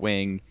form on the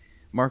wing.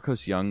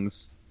 Marcos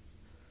Young's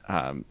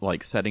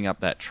setting up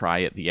that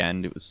try at the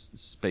end. It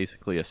was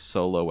basically a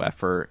solo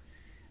effort,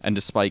 and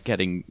despite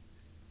getting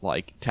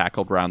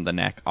tackled around the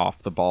neck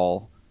off the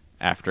ball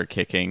after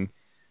kicking,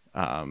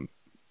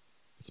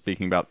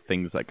 speaking about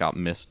things that got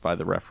missed by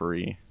the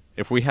referee,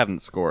 if we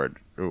hadn't scored,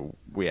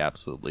 we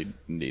absolutely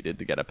needed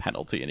to get a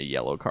penalty and a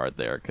yellow card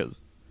there,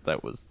 because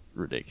that was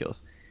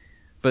ridiculous.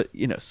 But,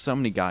 so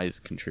many guys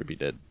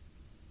contributed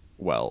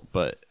well,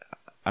 but,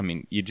 I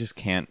mean, you just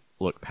can't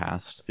look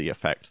past the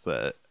effect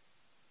that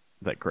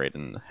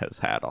Graydon has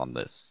had on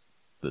this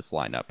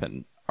lineup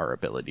and our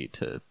ability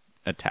to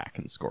attack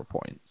and score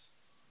points.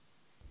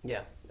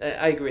 Yeah,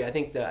 I agree. I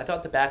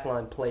thought the back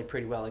line played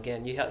pretty well.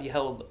 Again, you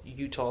held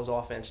Utah's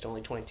offense to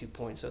only 22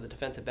 points, so the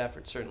defensive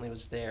effort certainly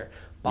was there,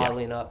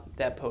 bottling up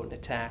that potent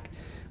attack.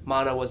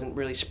 Mano wasn't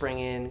really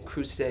springing.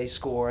 Kruse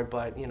scored,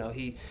 but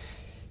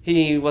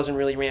he wasn't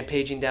really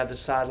rampaging down the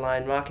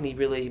sideline. Makini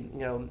really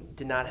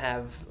did not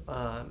have.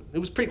 It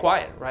was pretty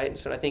quiet, right?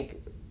 So I think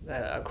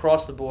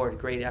across the board,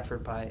 great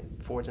effort by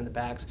forwards and the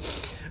backs.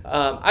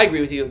 I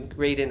agree with you.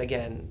 Graydon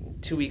again.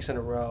 2 weeks in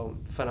a row,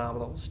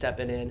 phenomenal,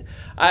 stepping in.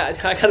 I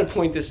got to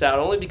point this out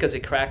only because it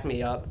cracked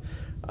me up.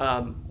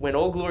 When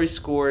Old Glory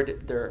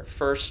scored their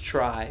first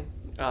try,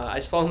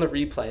 I saw on the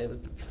replay, it was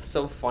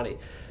so funny.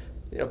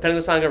 Penny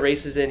Lasanga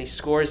races in, he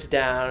scores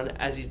down.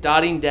 As he's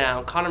dotting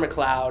down, Connor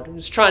McLeod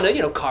is trying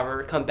to,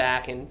 cover, come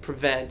back and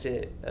prevent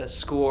a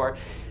score.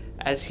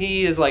 As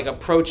he is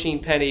approaching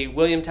Penny,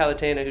 William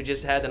Talataina, who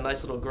just had the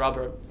nice little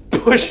grubber,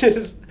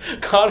 pushes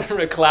Connor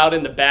McLeod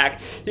in the back.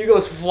 He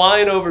goes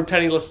flying over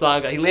Penny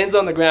Lasanga. He lands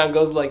on the ground,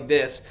 goes like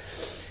this.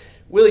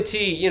 Willie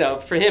T,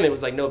 for him it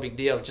was no big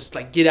deal. Just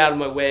get out of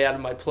my way, out of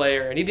my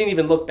player. And he didn't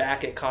even look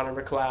back at Connor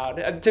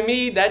McLeod. To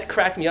me, that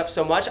cracked me up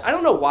so much. I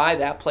don't know why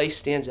that play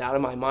stands out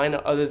in my mind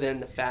other than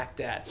the fact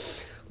that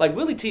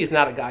Willie T is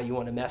not a guy you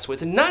want to mess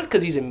with. And not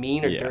because he's a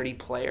mean or dirty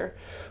player,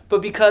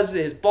 but because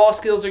his ball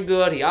skills are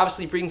good. He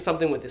obviously brings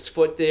something with his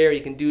foot there. He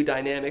can do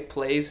dynamic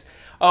plays.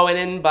 Oh, and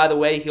then, by the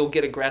way, he'll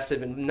get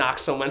aggressive and knock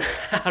someone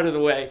out of the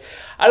way.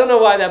 I don't know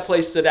why that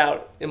play stood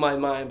out in my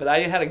mind, but I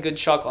had a good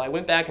chuckle. I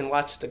went back and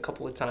watched it a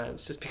couple of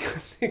times just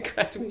because it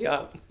cracked me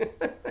up.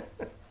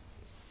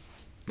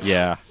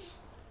 Yeah.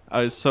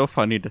 It's so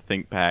funny to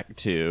think back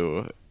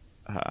to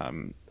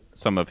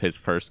some of his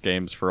first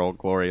games for Old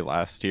Glory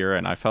last year,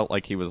 and I felt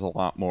like he was a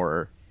lot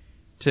more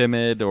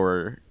timid,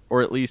 or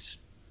at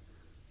least,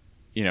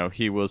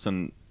 he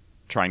wasn't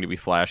trying to be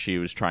flashy. He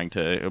was trying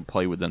to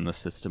play within the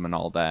system and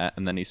all that,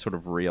 and then he sort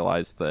of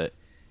realized that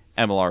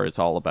MLR is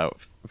all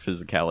about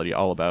physicality,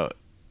 all about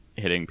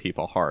hitting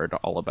people hard,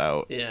 all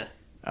about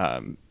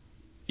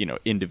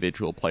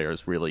individual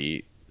players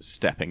really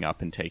stepping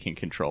up and taking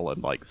control,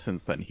 and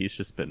since then he's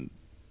just been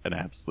an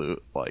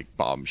absolute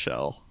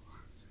bombshell.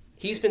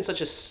 He's been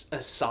such a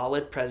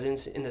solid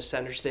presence in the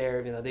centers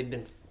there. They've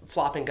been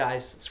flopping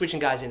guys, switching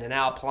guys in and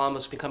out.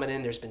 Palama's been coming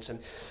in. There's been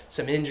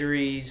some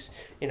injuries.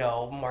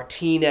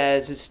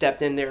 Martinez has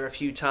stepped in there a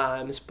few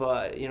times,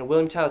 but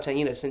William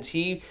Talataina, since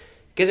he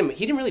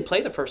didn't really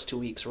play the first 2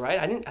 weeks, right?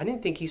 I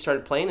didn't think he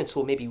started playing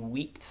until maybe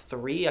week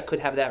 3. I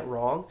could have that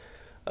wrong.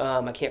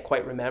 I can't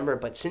quite remember,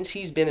 but since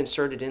he's been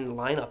inserted in the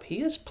lineup, he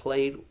has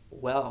played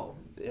well.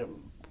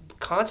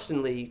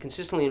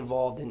 Consistently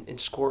involved in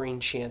scoring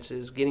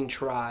chances, getting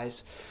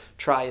tries,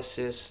 try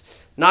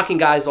assists, knocking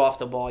guys off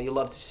the ball. You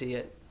love to see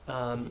it.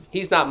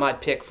 He's not my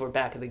pick for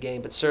back of the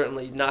game, but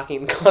certainly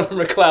knocking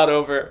Connor McLeod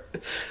over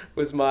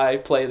was my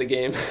play of the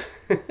game.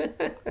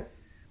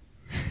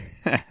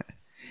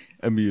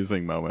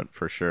 Amusing moment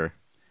for sure.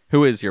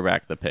 Who is your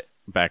back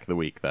of the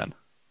week then?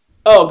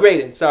 Oh,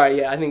 Graydon. Sorry,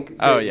 yeah, I think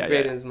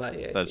Graydon is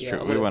my. That's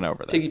true. We went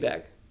over that.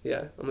 Piggyback.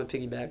 Yeah, I'm gonna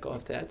piggyback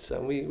off that.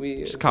 So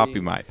we just copy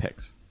my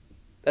picks.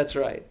 That's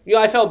right.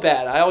 I felt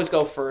bad. I always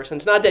go first, and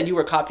it's not that you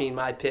were copying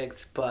my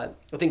picks, but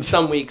I think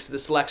some weeks the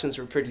selections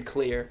were pretty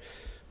clear.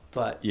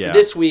 But for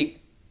this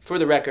week, for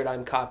the record,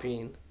 I'm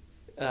copying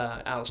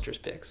Alistair's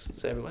picks,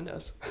 so everyone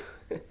knows.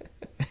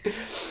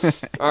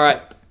 All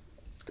right.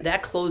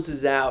 That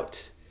closes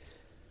out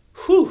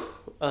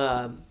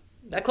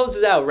that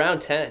closes out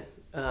round 10,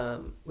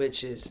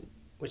 which is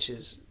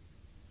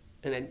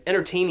an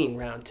entertaining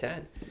round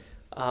 10.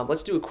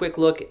 Let's do a quick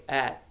look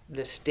at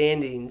the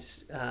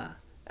standings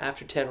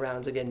after 10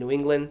 rounds. Again, New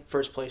England,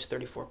 first place,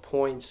 34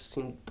 points.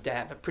 Seem to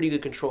have a pretty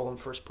good control in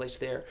first place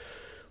there.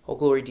 Old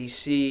Glory,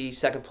 DC,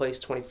 second place,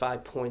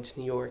 25 points.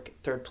 New York,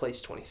 third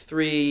place,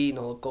 23.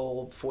 NOLA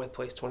Gold, fourth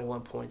place,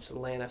 21 points.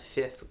 Atlanta,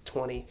 fifth with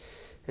 20.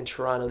 And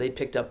Toronto, they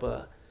picked up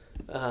a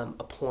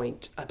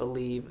point, I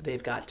believe.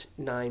 They've got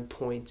 9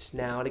 points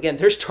now. And again,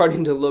 they're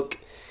starting to look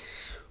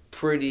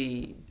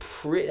pretty.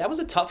 That was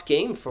a tough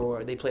game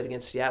for they played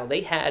against Seattle.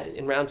 They had,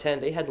 in round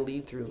 10, they had to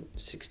lead through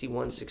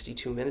 61,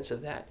 62 minutes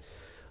of that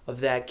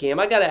game.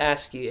 I got to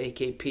ask you,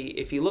 AKP,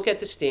 if you look at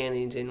the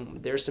standings,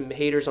 and there's some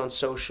haters on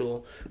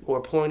social who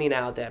are pointing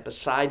out that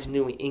besides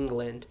New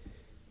England,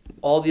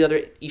 all the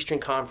other Eastern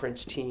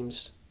Conference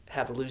teams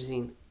have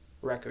losing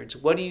records.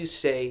 What do you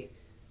say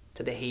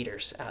to the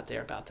haters out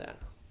there about that?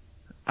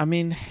 I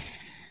mean,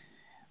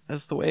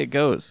 that's the way it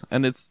goes.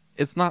 And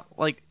it's not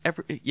like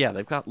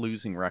they've got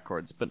losing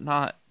records, but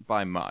not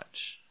by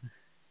much.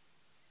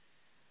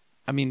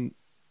 I mean,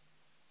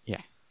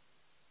 yeah.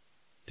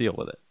 Deal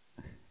with it.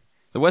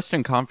 The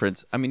Western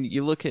Conference, I mean,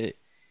 you look at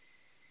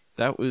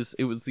it was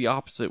the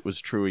opposite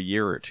was true a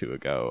year or two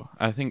ago.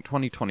 I think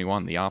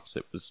 2021 the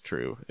opposite was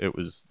true. It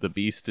was the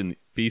beast in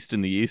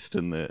the East,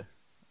 and the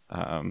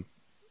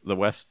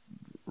West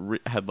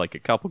had like a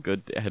couple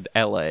good, had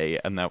LA,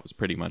 and that was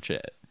pretty much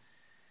it.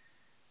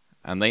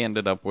 And they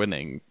ended up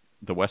winning.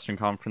 The Western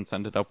Conference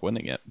ended up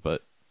winning it,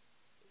 but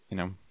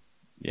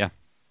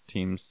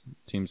teams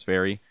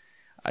vary.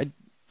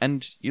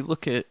 And you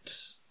look at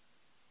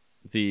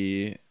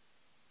the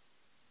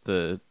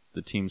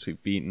teams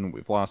we've beaten,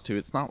 we've lost to,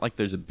 it's not like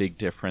there's a big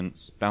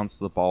difference. Bounce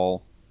the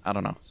ball, I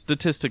don't know.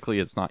 Statistically,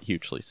 it's not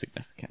hugely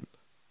significant.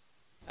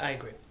 I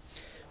agree.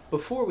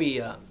 Before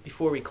we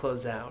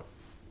close out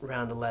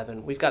round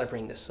 11, we've got to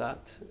bring this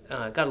up.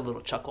 Got a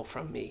little chuckle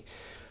from me,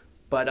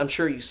 but I'm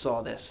sure you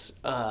saw this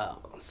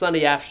on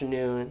Sunday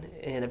afternoon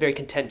in a very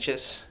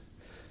contentious,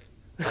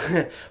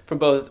 from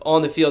both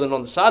on the field and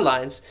on the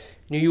sidelines,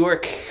 New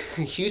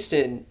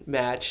York-Houston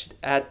match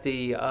at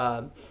the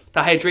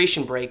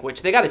hydration break,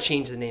 which they got to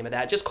change the name of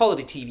that. Just call it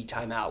a TV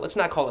timeout. Let's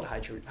not call it a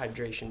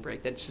hydration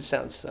break. That just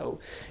sounds so...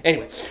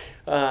 Anyway,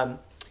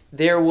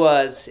 there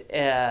was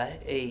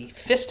a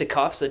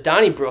fisticuffs, a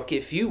Donnybrook,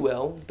 if you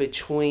will,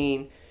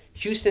 between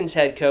Houston's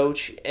head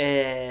coach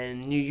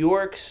and New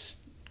York's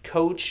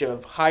coach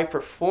of high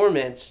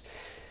performance.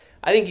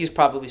 I think you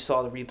probably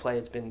saw the replay.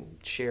 It's been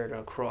shared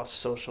across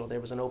social. There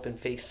was an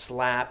open-faced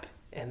slap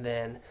and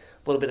then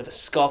a little bit of a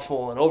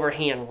scuffle, an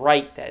overhand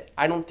right that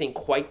I don't think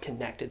quite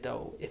connected,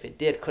 though. If it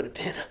did, could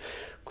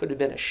have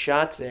been a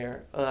shot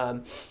there.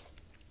 A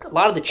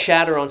lot of the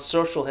chatter on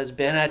social has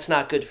been, it's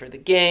not good for the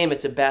game,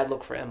 it's a bad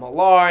look for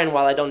MLR, and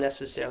while I don't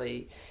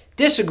necessarily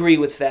disagree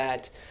with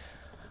that,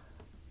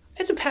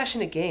 it's a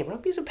passionate game.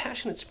 Rugby is a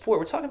passionate sport.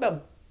 We're talking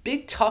about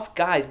big, tough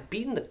guys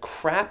beating the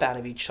crap out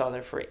of each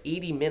other for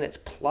 80 minutes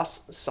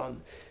plus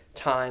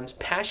sometimes.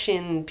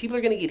 Passion, people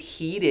are going to get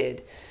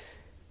heated.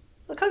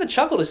 Kind of a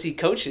chuckle to see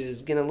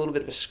coaches getting a little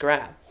bit of a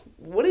scrap.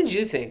 What did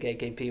you think,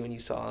 AKP, when you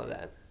saw all of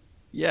that?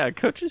 Yeah,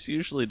 coaches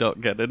usually don't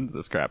get into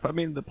the scrap. I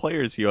mean, the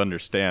players, you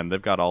understand, they've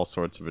got all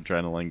sorts of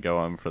adrenaline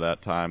going for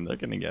that time. They're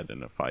going to get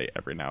in a fight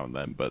every now and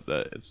then, but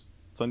it's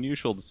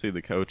unusual to see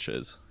the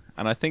coaches.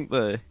 And I think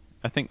the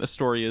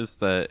story is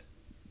that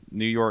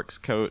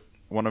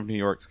one of New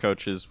York's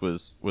coaches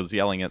was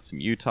yelling at some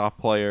Utah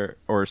player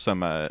or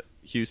some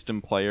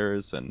Houston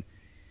players, and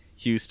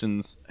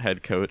Houston's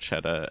head coach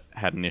had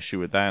an issue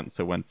with that, and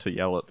so went to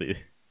yell at the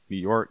New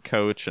York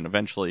coach and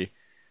eventually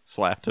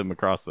slapped him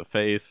across the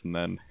face, and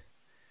then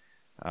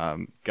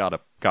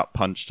got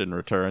punched in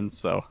return.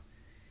 So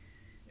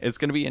it's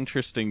going to be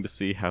interesting to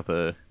see how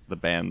the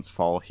bans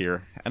fall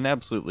here. And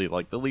absolutely,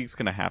 like, the league's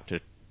going to have to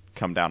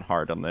come down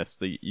hard on this.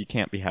 You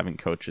can't be having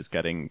coaches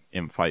getting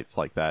in fights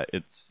like that.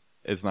 It's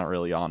not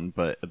really on,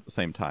 but at the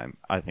same time,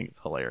 I think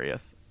it's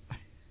hilarious.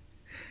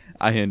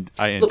 I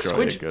enjoy Look, a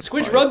good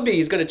Squidge fight. Rugby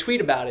is going to tweet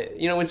about it.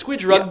 You know, when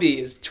Squidge Rugby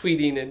is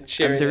tweeting and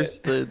sharing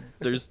and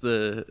there's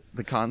the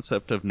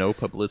concept of no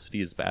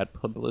publicity is bad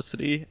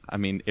publicity. I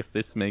mean, if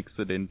this makes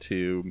it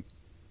into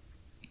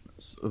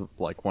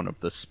like one of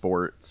the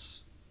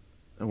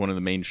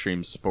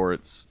mainstream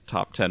sports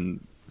top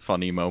 10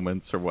 funny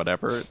moments or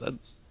whatever,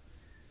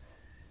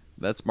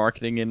 that's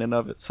marketing in and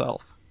of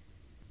itself.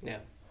 Yeah,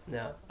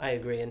 no, I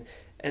agree.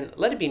 And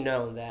let it be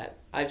known that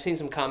I've seen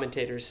some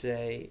commentators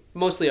say,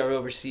 mostly our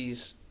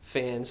overseas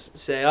fans,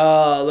 say,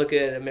 oh, look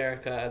at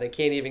America, they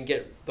can't even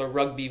get the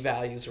rugby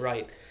values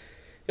right.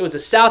 It was a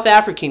South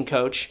African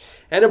coach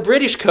and a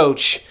British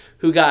coach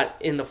who got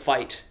in the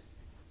fight,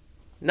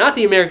 not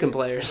the American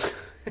players.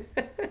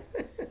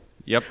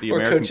 Yep, the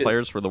American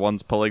players were the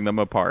ones pulling them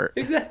apart.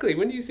 Exactly.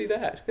 When do you see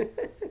that?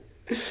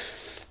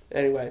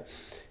 Anyway,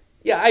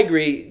 yeah, I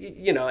agree.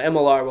 You know,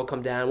 MLR will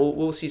come down.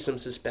 We'll see some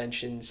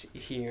suspensions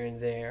here and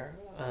there.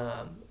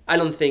 I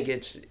don't think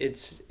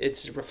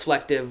it's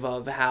reflective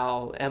of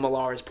how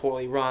MLR is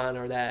poorly run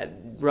or that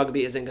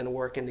rugby isn't going to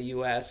work in the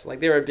U.S.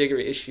 Like, there are bigger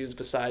issues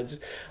besides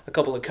a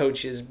couple of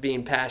coaches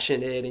being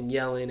passionate and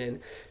yelling and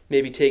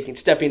maybe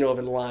stepping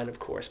over the line, of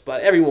course.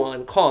 But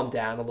everyone, calm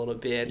down a little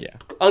bit. Yeah.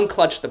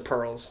 Unclutch the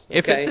pearls. Okay?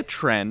 If it's a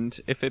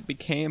trend, if it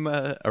became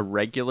a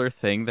regular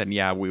thing, then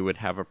yeah, we would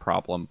have a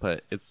problem.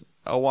 But it's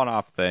a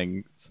one-off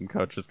thing. Some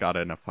coaches got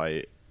in a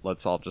fight.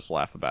 Let's all just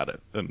laugh about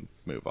it and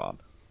move on.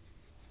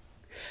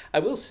 I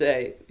will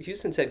say,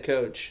 Houston's head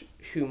coach,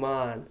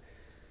 Human,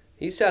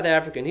 he's South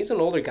African. He's an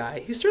older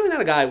guy. He's certainly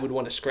not a guy I would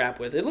want to scrap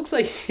with. It looks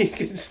like he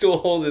can still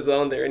hold his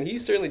own there, and he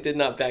certainly did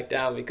not back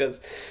down because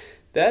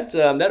that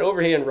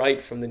overhand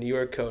right from the New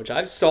York coach,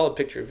 I saw a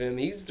picture of him.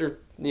 He's their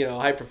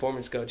high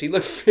performance coach. He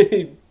looked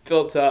pretty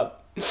built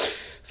up.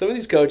 Some of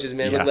these coaches,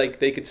 man, look like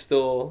they could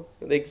still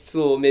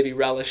maybe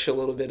relish a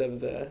little bit of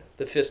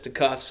the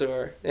fisticuffs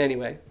or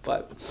anyway.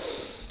 But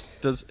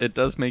it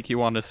does make you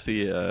want to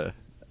see a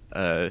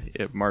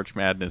March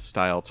Madness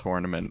style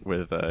tournament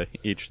with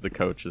each of the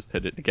coaches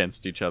pitted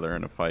against each other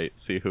in a fight,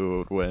 see who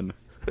would win.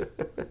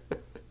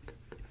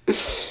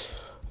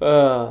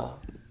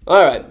 All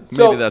right,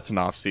 so maybe that's an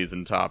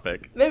off-season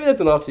topic.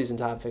 That's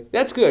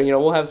good.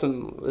 We'll have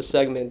a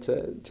segment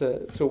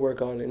to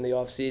work on in the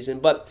off-season.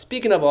 But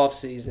speaking of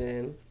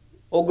off-season,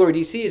 Old Glory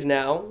DC is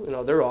now,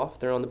 they're off.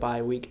 They're on the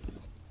bye week.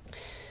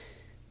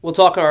 We'll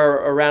talk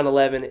our round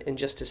 11 in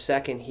just a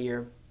second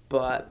here,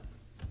 but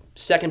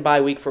second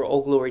bye week for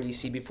Old Glory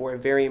DC before a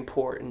very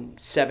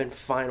important 7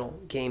 final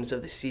games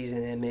of the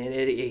season, and man,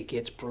 it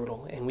gets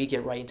brutal, and we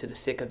get right into the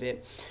thick of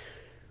it.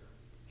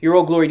 Your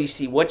Old Glory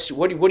DC, what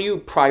are you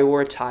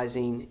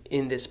prioritizing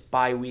in this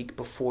bye week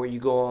before you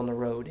go on the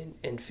road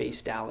and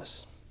face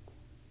Dallas?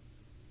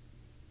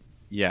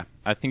 Yeah,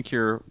 I think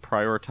you're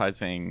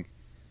prioritizing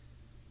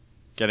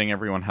getting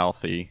everyone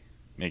healthy,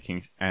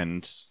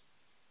 and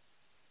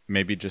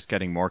maybe just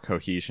getting more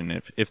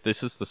cohesion. If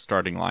this is the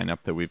starting lineup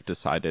that we've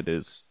decided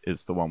is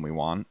the one we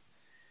want,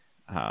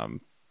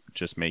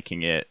 just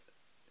making it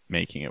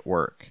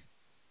work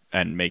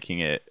and making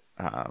it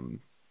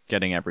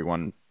getting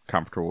everyone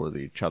comfortable with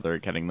each other,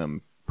 getting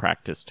them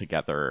practice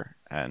together,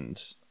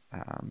 and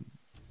I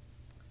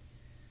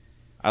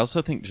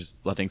also think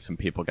just letting some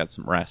people get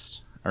some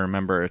rest. I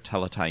remember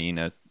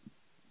Teletaina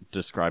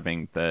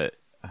describing that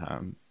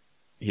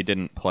he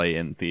didn't play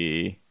in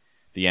the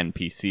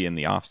NPC in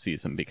the off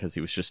season because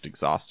he was just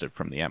exhausted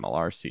from the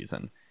MLR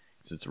season.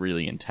 Because it's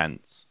really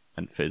intense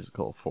and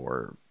physical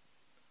for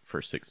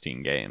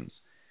 16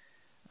 games,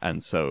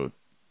 and so.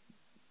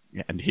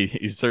 And he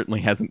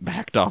certainly hasn't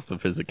backed off the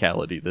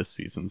physicality this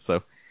season.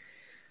 So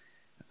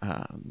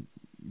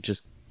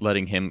just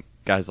letting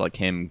guys like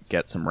him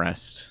get some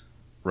rest,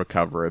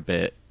 recover a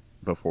bit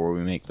before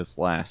we make this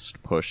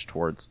last push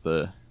towards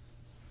the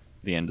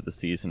end of the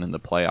season and the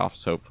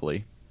playoffs,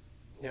 hopefully.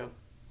 Yeah.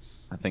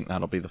 I think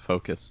that'll be the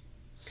focus.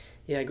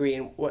 Yeah, I agree.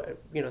 And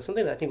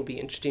something that I think will be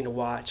interesting to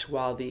watch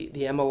while the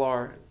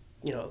MLR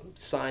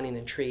signing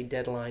and trade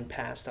deadline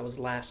passed. That was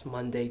last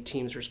Monday.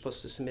 Teams were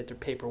supposed to submit their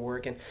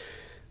paperwork, and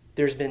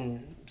there's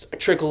been a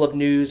trickle of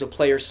news of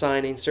player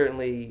signing.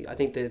 Certainly, I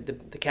think the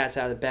cat's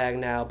out of the bag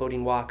now.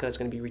 Bodine Waka is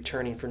going to be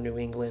returning for New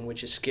England,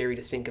 which is scary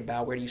to think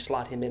about. Where do you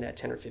slot him in at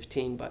 10 or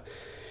 15? But,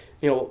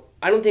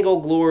 I don't think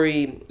Old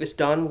Glory is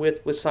done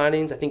with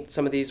signings. I think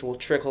some of these will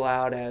trickle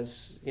out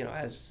as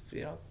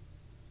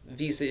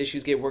visa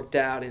issues get worked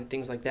out and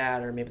things like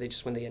that, or maybe they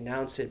just when they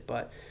announce it.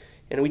 But,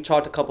 we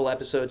talked a couple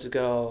episodes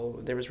ago,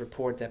 there was a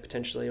report that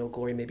potentially Old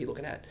Glory may be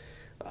looking at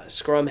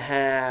scrum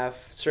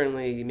half,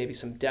 certainly maybe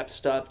some depth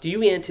stuff. Do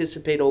you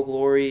anticipate Old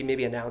Glory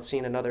maybe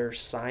announcing another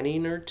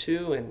signing or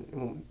two,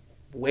 and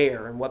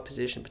where and what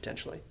position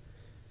potentially?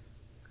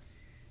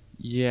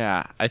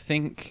 Yeah, I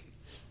think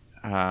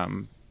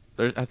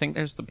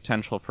there's the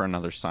potential for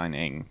another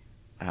signing.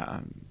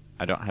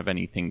 I don't have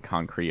anything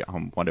concrete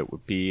on what it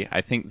would be.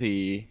 I think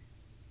the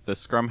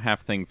scrum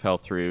half thing fell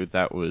through.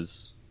 That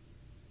was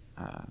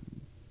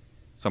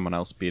someone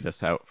else beat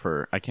us out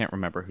for. I can't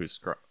remember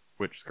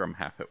which scrum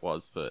half it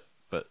was, but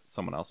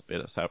someone else bid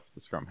us out for the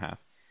scrum half.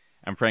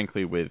 And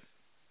frankly, with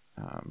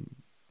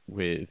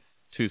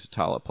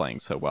Tusitala playing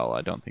so well,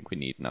 I don't think we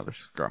need another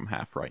scrum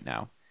half right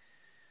now.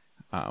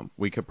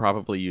 We could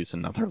probably use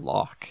another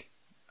lock,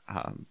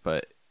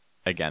 but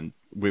again,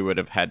 we would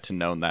have had to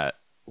known that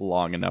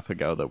long enough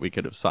ago that we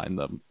could have signed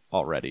them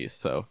already.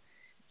 So,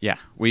 yeah,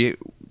 we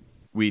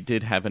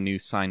did have a new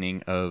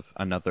signing of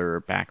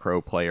another back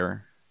row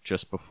player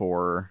just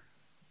before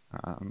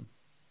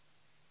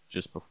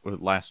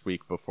last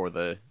week before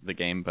the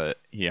game, but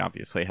he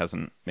obviously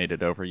hasn't made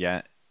it over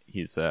yet.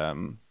 He's I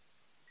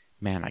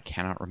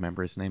cannot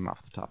remember his name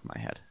off the top of my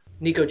head.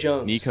 Nico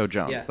Jones,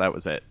 yeah. That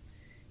was it.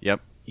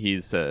 Yep,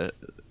 he's a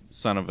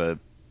son of a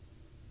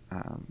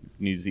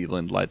New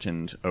Zealand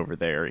legend over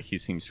there. He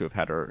seems to have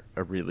had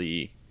a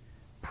really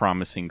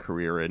promising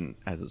career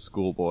as a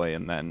schoolboy,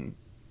 and then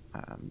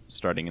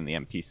starting in the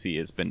MPC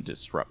has been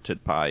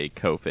disrupted by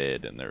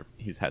COVID, and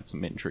he's had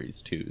some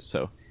injuries too,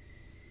 so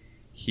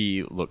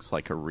he looks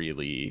like a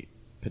really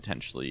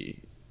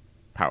potentially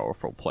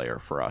powerful player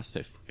for us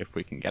if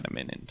we can get him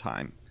in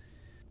time.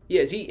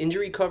 Yeah, is he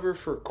injury cover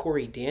for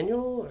Corey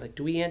Daniel? Like,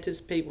 do we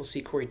anticipate we'll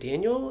see Corey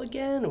Daniel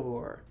again,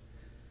 or?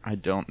 I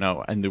don't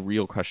know. And the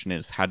real question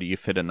is, how do you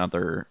fit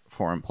another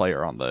foreign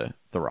player on the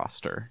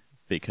roster?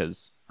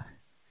 Because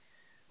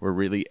we're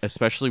really,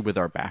 especially with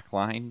our back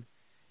line,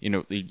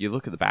 you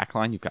look at the back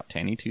line, you've got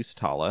Tani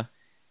Tusitala,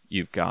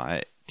 you've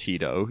got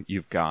Tito,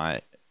 you've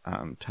got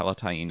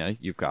Talataina,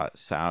 you've got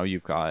Sao,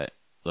 you've got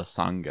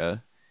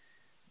Lasanga.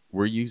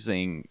 We're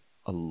using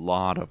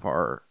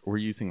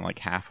like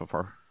half of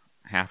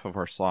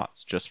our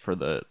slots just for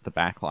the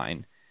back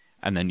line.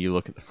 And then you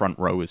look at the front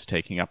row is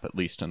taking up at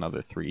least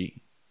another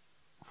 3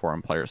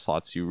 foreign player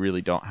slots. You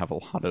really don't have a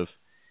lot of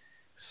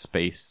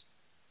space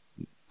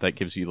that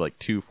gives you like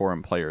 2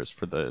 foreign players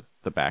for the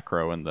back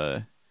row and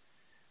the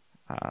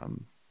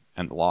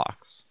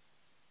locks.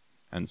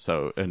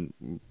 And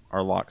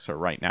our locks are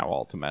right now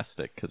all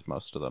domestic because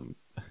most of them,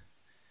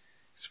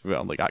 we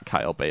only got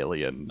Kyle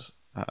Bailey and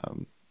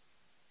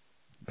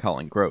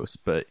Colin Gross.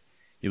 But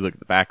you look at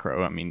the back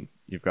row, I mean,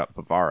 you've got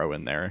Bavaro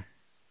in there,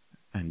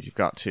 and you've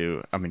got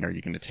to, I mean, are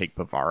you going to take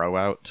Bavaro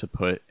out to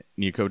put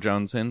Nico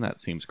Jones in? That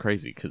seems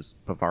crazy because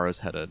Bavaro's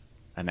had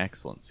an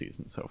excellent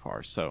season so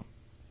far. So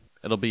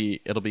it'll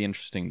be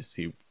interesting to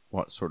see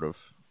what sort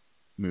of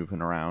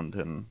moving around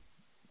and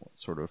what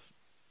sort of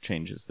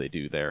changes they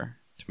do there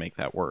to make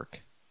that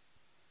work.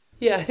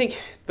 Yeah, I think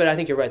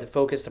you're right.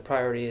 The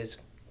priority is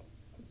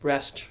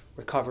rest,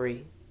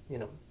 recovery,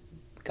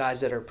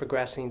 guys that are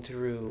progressing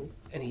through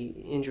any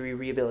injury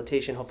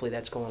rehabilitation. Hopefully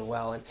that's going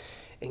well,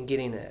 and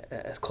getting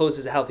as close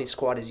as a healthy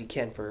squad as you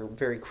can for a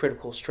very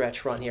critical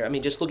stretch run here. I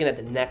mean, just looking at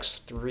the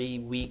next 3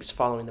 weeks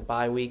following the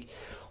bye week,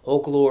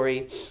 Old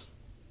Glory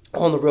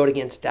on the road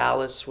against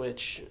Dallas,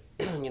 which,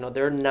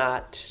 they're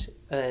not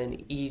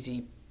an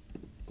easy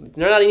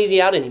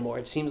out anymore.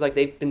 It seems like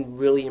they've been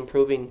really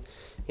improving,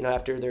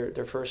 after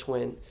their first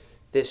win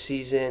this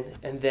season.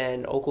 And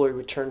then Old Glory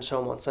returns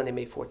home on Sunday,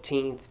 May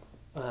 14th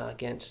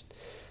against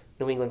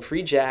New England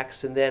Free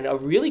Jacks. And then a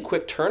really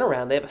quick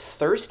turnaround. They have a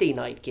Thursday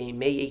night game,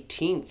 May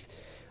 18th,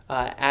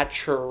 at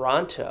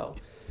Toronto.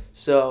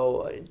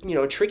 So,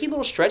 a tricky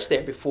little stretch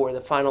there before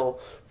the final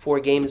 4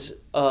 games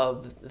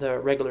of the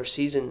regular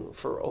season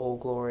for Old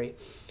Glory.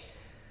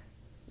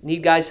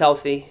 Need guys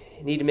healthy.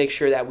 Need to make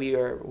sure that we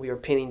are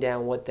pinning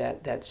down what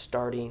that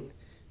starting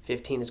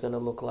 15 is going to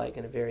look like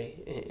in a very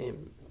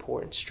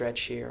important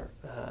stretch here.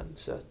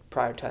 So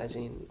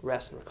prioritizing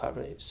rest and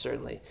recovery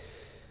certainly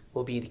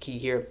will be the key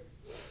here.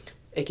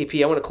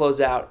 AKP, I want to close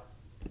out.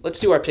 Let's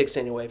do our picks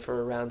anyway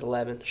for round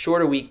 11.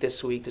 Shorter week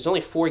this week. There's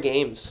only 4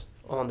 games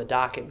on the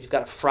docket. We've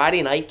got a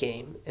Friday night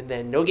game, and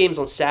then no games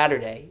on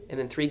Saturday, and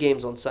then 3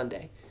 games on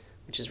Sunday,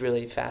 which is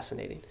really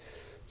fascinating.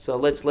 So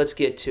let's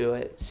get to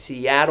it.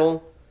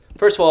 Seattle.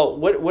 First of all,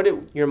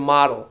 what your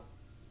model?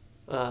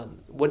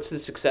 What's the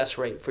success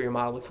rate for your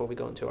model before we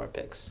go into our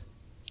picks?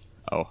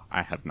 Oh,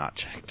 I have not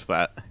checked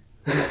that.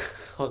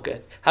 Oh,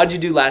 good. How'd you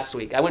do last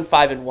week? I went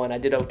 5-1. I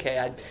did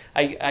okay.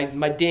 I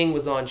my ding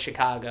was on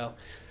Chicago,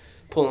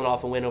 pulling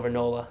off a win over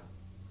NOLA.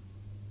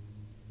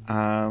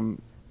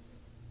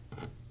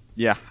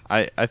 Yeah,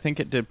 I think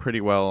it did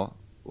pretty well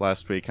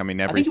last week. I mean,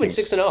 everything. I think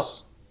you went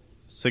 6-0.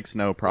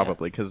 6-0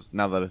 probably, because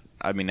now that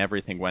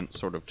everything went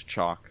sort of to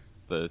chalk.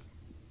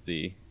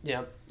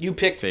 Yeah, you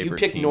picked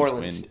New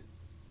Orleans.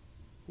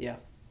 Yeah.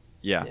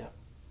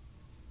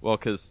 Well,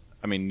 because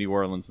New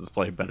Orleans has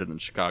played better than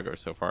Chicago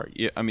so far.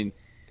 Yeah.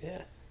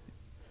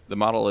 The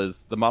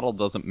model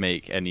doesn't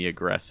make any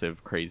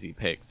aggressive, crazy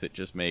picks. It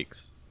just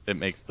makes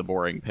the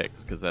boring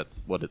picks because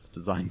that's what it's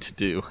designed to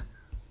do.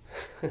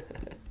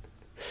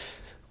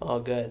 All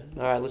good.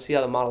 All right, let's see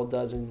how the model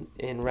does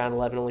in round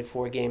 11. Only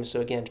 4 games. So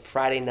again,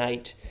 Friday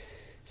night,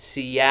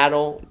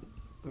 Seattle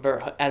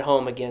at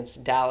home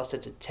against Dallas.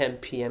 That's a 10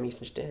 p.m.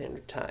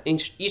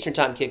 Eastern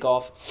time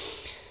kickoff.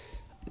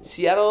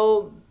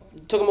 Seattle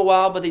took them a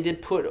while, but they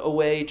did put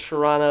away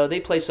Toronto. They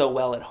play so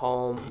well at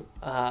home.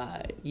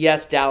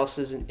 Yes, Dallas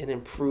is an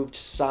improved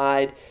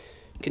side.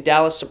 Could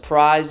Dallas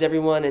surprise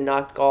everyone and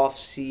knock off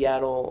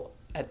Seattle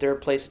at their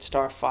place at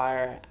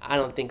Starfire? I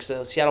don't think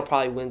so. Seattle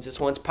probably wins this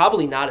one. It's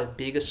probably not as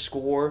big a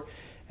score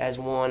as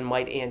one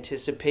might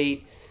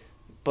anticipate,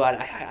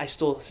 but I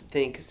still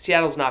think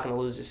Seattle's not going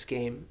to lose this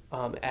game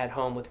at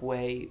home with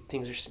way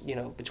things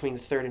are, between the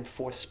 3rd and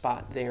 4th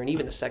spot there, and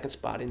even the 2nd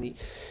spot in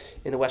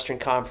the Western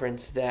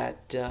Conference.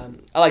 That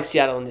I like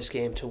Seattle in this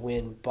game to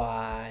win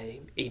by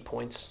 8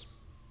 points.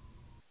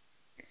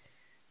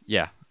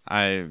 Yeah,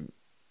 I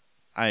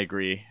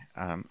agree.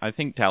 I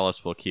think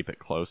Dallas will keep it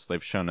close.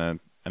 They've shown an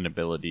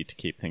ability to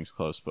keep things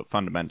close, but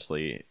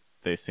fundamentally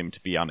they seem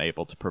to be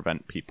unable to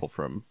prevent people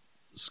from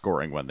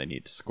scoring when they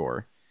need to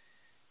score.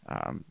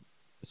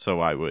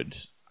 So I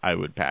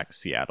would back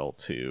Seattle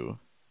to,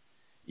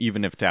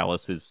 even if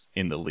Dallas is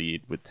in the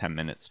lead with 10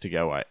 minutes to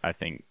go, I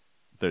think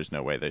there's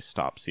no way they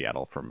stop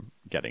Seattle from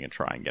getting a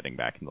try and getting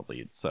back in the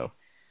lead. So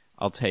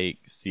I'll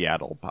take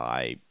Seattle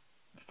by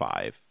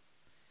 5.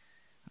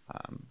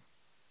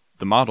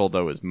 The model,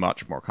 though, is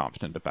much more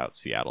confident about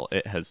Seattle.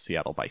 It has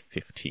Seattle by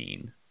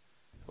 15.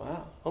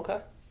 Wow. Okay.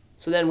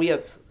 So then we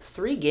have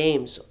 3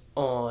 games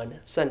on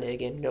Sunday.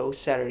 Again, no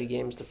Saturday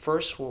games. The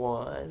first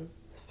one,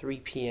 3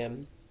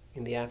 p.m.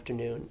 in the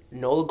afternoon.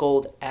 Nola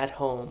Gold at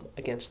home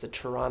against the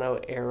Toronto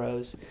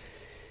Arrows.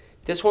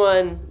 This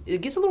one,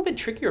 it gets a little bit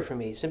trickier for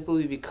me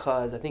simply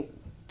because I think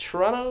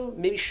Toronto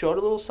maybe showed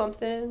a little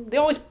something. They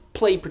always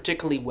play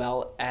particularly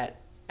well at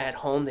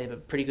home. They have a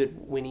pretty good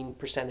winning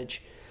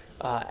percentage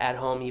at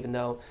home, even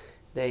though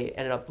they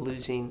ended up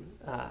losing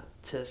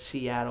to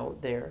Seattle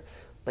there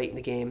late in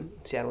the game.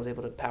 Seattle was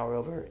able to power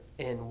over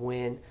and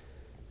win.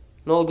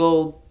 Nola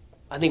Gold,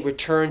 I think,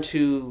 returned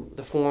to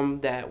the form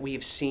that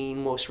we've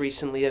seen most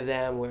recently of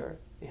them, where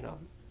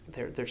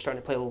they're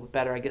starting to play a little bit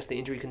better. I guess the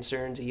injury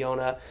concerns,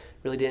 Iona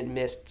really didn't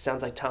miss.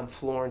 Sounds like Tom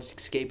Florence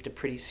escaped a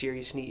pretty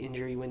serious knee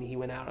injury when he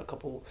went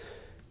out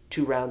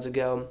 2 rounds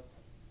ago.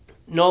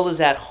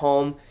 Nola's at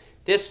home.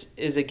 This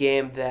is a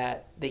game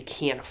that they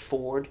can't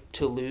afford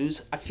to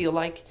lose, I feel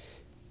like.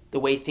 The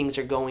way things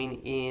are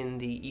going in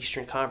the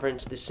Eastern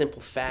Conference, the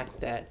simple fact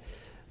that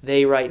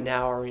they right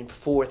now are in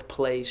 4th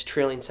place,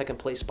 trailing second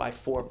place by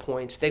 4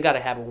 points. They got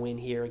to have a win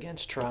here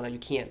against Toronto. You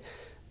can't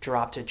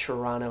drop to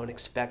Toronto and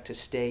expect to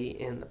stay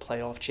in the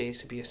playoff chase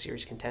and be a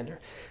serious contender.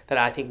 That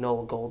I think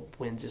Nola Gold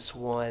wins this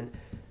one.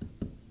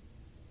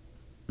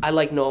 I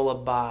like Nola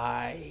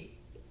by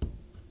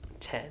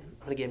 10.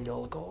 I'm going to give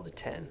Nola Gold a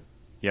 10.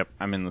 Yep,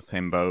 I'm in the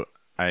same boat.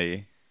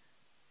 I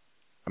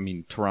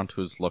mean,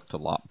 Toronto's looked a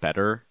lot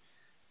better,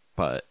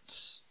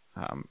 but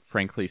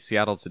frankly,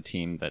 Seattle's a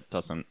team that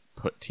doesn't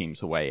put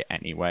teams away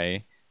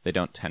anyway. They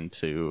don't tend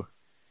to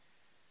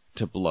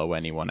blow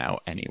anyone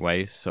out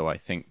anyway, so I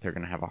think they're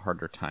going to have a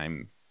harder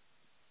time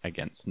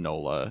against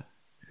Nola,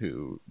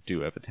 who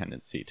do have a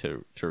tendency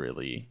to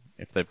really,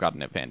 if they've got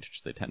an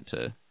advantage, they tend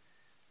to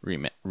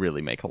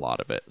really make a lot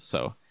of it.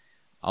 So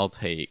I'll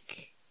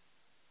take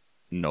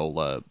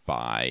Nola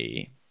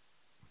by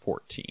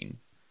 14.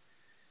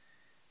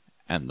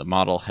 And the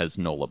model has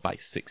Nola by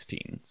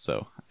 16.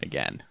 So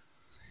again,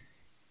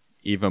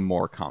 even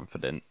more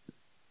confident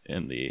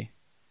in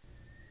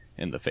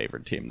the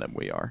favored team than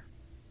we are.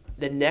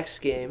 The next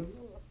game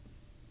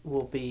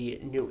will be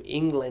New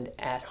England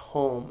at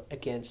home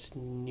against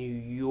New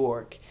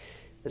York.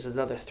 This is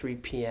another 3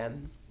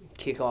 p.m.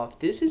 kickoff.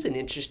 This is an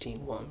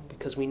interesting one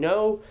because we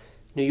know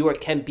New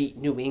York can beat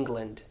New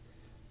England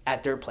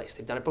at their place.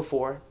 They've done it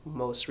before,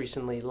 most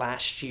recently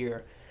last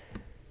year.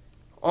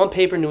 On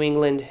paper, New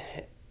England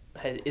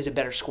is a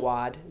better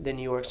squad than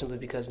New York simply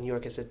because New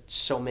York has had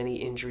so many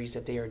injuries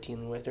that they are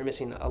dealing with. They're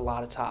missing a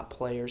lot of top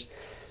players.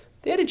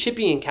 They had a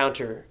chippy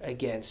encounter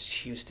against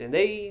Houston.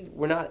 They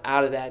were not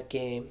out of that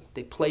game.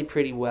 They played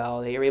pretty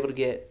well. They were able to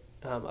get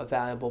a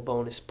valuable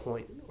bonus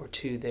point or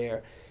 2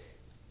 there.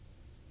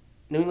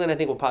 New England, I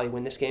think, will probably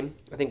win this game.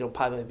 I think it'll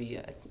probably be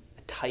a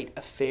tight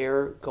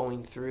affair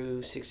going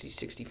through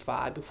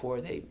 60-65 before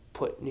they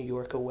put New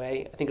York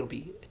away. I think it'll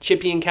be a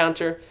chippy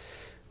encounter.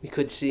 We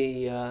could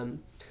see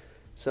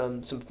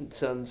some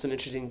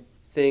interesting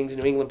things.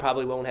 New England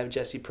probably won't have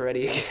Jesse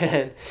Peretti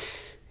again.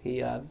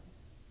 He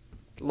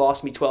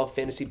lost me 12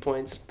 fantasy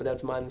points, but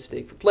that's my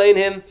mistake for playing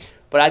him.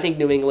 But I think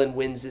New England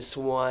wins this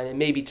one. It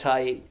may be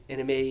tight,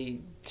 and it may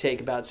take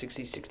about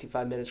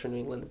 60-65 minutes for New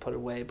England to put it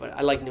away. But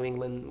I like New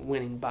England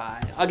winning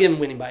by, I'll give them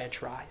winning by a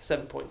try,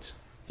 7 points.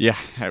 Yeah,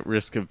 at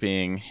risk of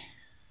being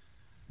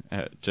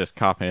just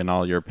copying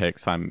all your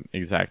picks, I'm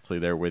exactly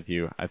there with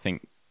you. I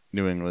think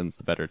New England's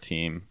the better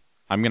team.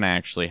 I'm going to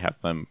actually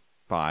have them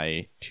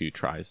by 2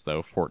 tries,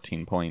 though,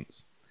 14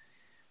 points.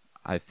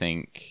 I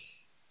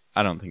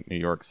don't think New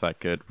York's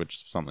that good, which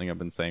is something I've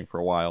been saying for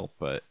a while,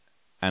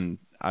 and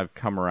I've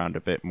come around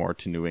a bit more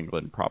to New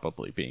England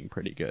probably being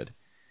pretty good.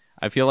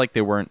 I feel like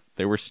they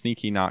were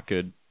sneaky not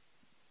good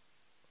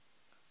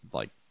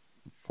like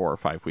 4 or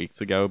 5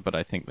 weeks ago, but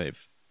I think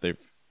they've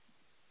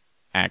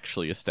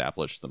actually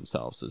established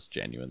themselves as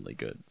genuinely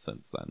good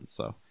since then.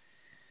 So,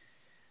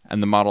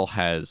 and the model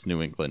has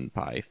New England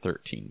by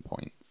 13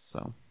 points.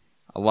 So,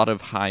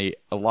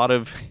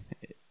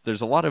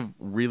 there's a lot of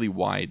really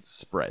wide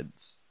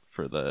spreads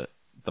for the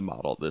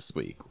model this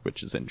week,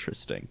 which is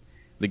interesting.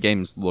 The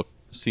games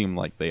seem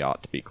like they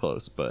ought to be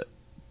close, but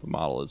the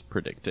model is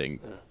predicting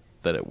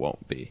that it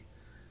won't be.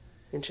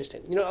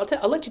 Interesting.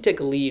 I'll let you take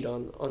a lead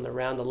on the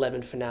round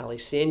 11 finale.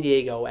 San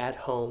Diego at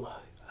home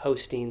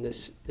hosting the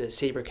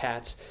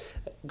SaberCats.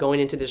 Going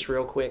into this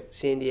real quick,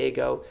 San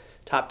Diego,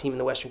 top team in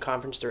the Western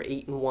Conference. They're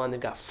 8-1. They've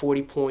got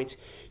 40 points.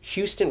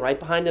 Houston right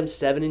behind them,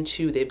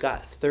 7-2. They've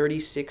got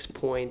 36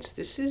 points.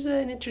 This is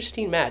an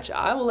interesting match.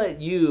 I will let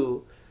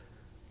you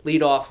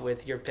lead off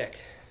with your pick.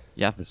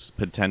 Yeah, this is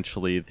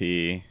potentially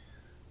the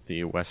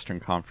Western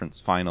Conference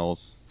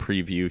Finals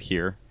preview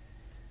here.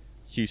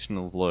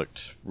 Houston have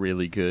looked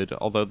really good,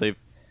 although they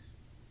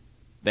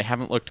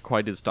haven't looked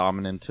quite as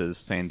dominant as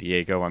San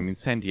Diego. I mean,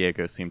 San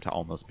Diego seemed to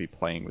almost be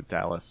playing with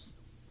Dallas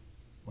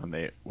when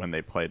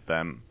they played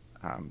them.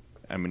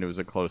 I mean,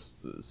 it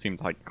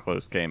seemed like a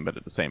close game, but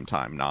at the same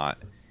time, not.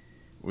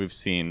 We've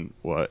seen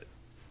what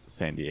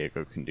San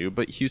Diego can do,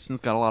 but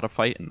Houston's got a lot of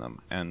fight in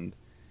them, and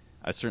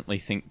I certainly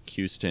think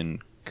Houston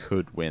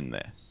could win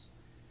this.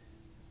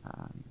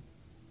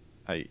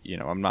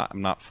 I'm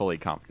not fully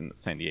confident that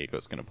San Diego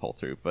is going to pull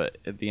through, but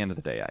at the end of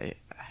the day,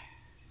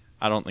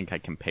 I don't think I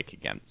can pick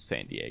against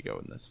San Diego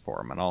in this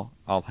form, and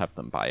I'll have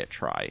them by a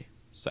try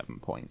 7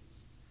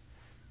 points.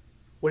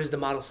 What does the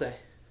model say?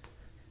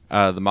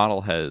 The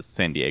model has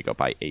San Diego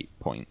by 8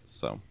 points.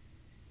 So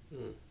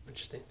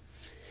interesting.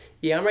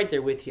 Yeah, I'm right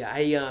there with you.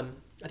 I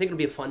think it'll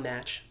be a fun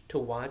match to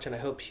watch, and I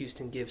hope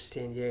Houston gives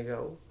San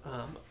Diego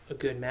a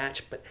good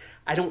match. But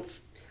I'm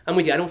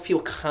with you. I don't feel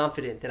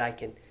confident that I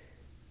can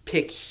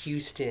pick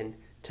Houston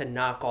to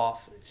knock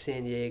off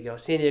San Diego.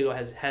 San Diego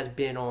has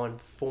been on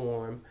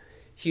form.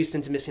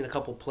 Houston's missing a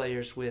couple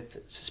players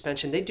with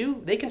suspension.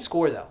 They can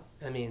score though.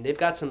 I mean, they've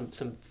got some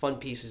fun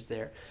pieces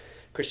there.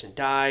 Christian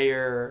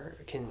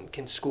Dyer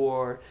can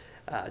score.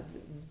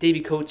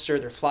 Davey Coates,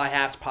 their fly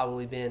half's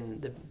probably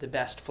been the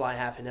best fly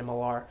half in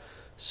MLR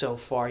so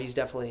far. He's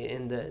definitely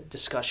in the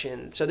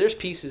discussion. So there's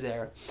pieces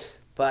there.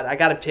 But I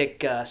got to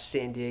pick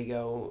San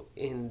Diego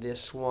in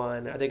this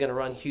one. Are they going to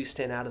run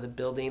Houston out of the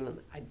building?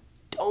 I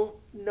don't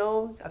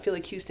know. I feel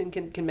like Houston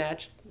can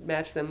match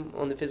them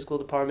on the physical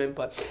department.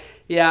 But,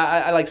 yeah,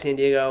 I like San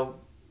Diego.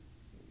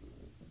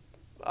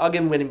 I'll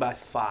give them winning by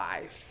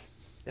 5.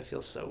 That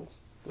feels so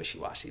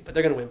wishy-washy. But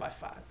they're going to win by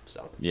 5.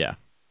 So yeah.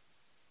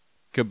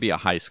 Could be a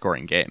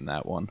high-scoring game,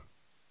 that one.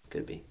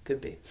 Could be.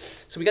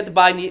 So we got the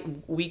bye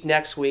week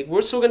next week.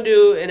 We're still gonna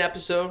do an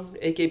episode.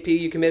 AKP,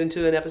 you committed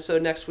to an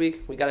episode next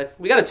week. We gotta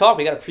talk.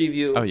 We gotta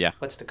preview. Oh, yeah.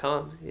 What's to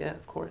come? Yeah,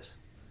 of course.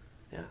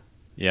 Yeah.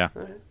 Yeah.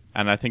 All right.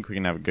 And I think we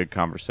can have a good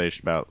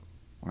conversation about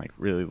like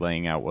really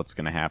laying out what's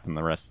gonna happen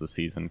the rest of the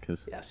season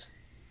because yes,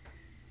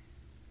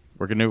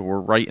 we're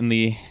right in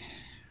the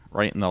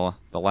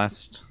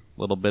last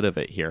little bit of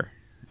it here,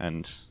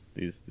 and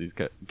these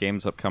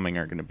games upcoming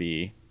are gonna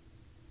be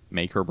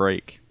make or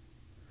break.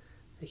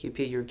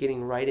 AQP, you're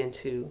getting right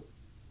into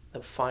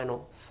the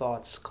final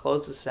thoughts.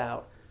 Close this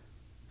out.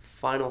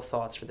 Final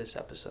thoughts for this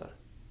episode.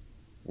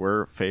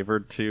 We're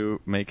favored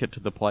to make it to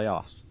the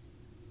playoffs.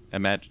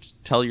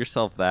 Tell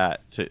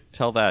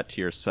that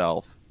to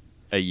yourself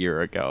a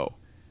year ago,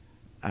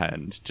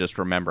 and just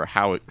remember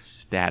how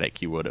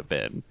ecstatic you would have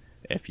been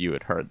if you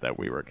had heard that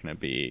we were going to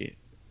be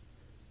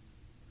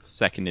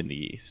second in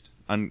the East.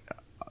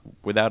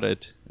 Without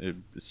it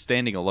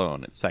standing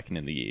alone at second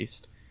in the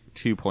East,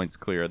 2 points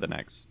clear of the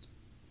next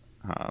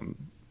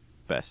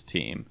best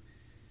team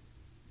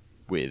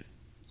with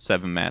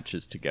 7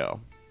 matches to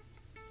go.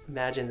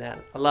 Imagine that.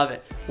 I love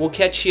it. We'll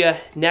catch you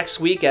next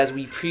week as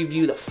we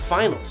preview the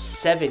final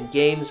 7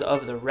 games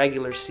of the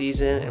regular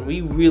season, and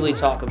we really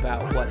talk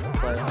about what the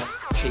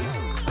playoff chase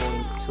is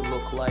going to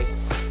look like.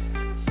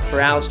 For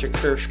Alistair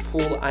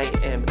Kirschpool, I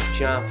am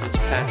John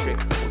Fitzpatrick.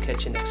 We'll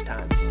catch you next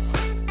time.